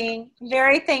Thanksgiving.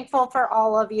 Very thankful for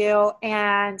all of you,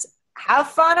 and have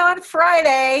fun on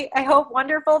Friday. I hope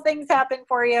wonderful things happen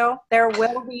for you. There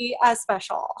will be a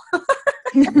special.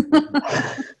 Go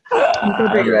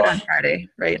big red on Friday,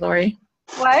 right, Lori?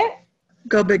 What?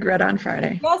 Go big red on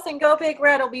Friday. Yes, and go big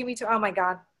red will be me too. Oh my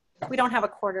God. We don't have a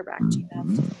quarterback,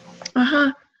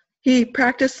 Gina. He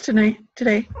practiced today.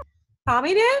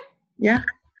 Tommy did? Yeah.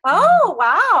 Oh,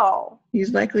 wow.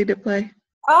 He's likely to play.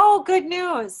 Oh, good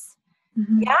news.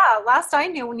 Yeah, last I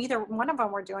knew, neither one of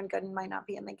them were doing good and might not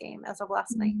be in the game as of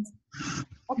last night.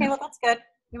 Okay, well, that's good.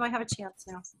 We might have a chance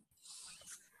now.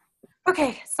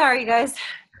 Okay, sorry, guys.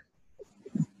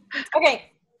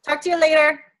 Okay, talk to you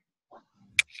later.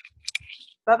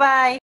 Bye-bye.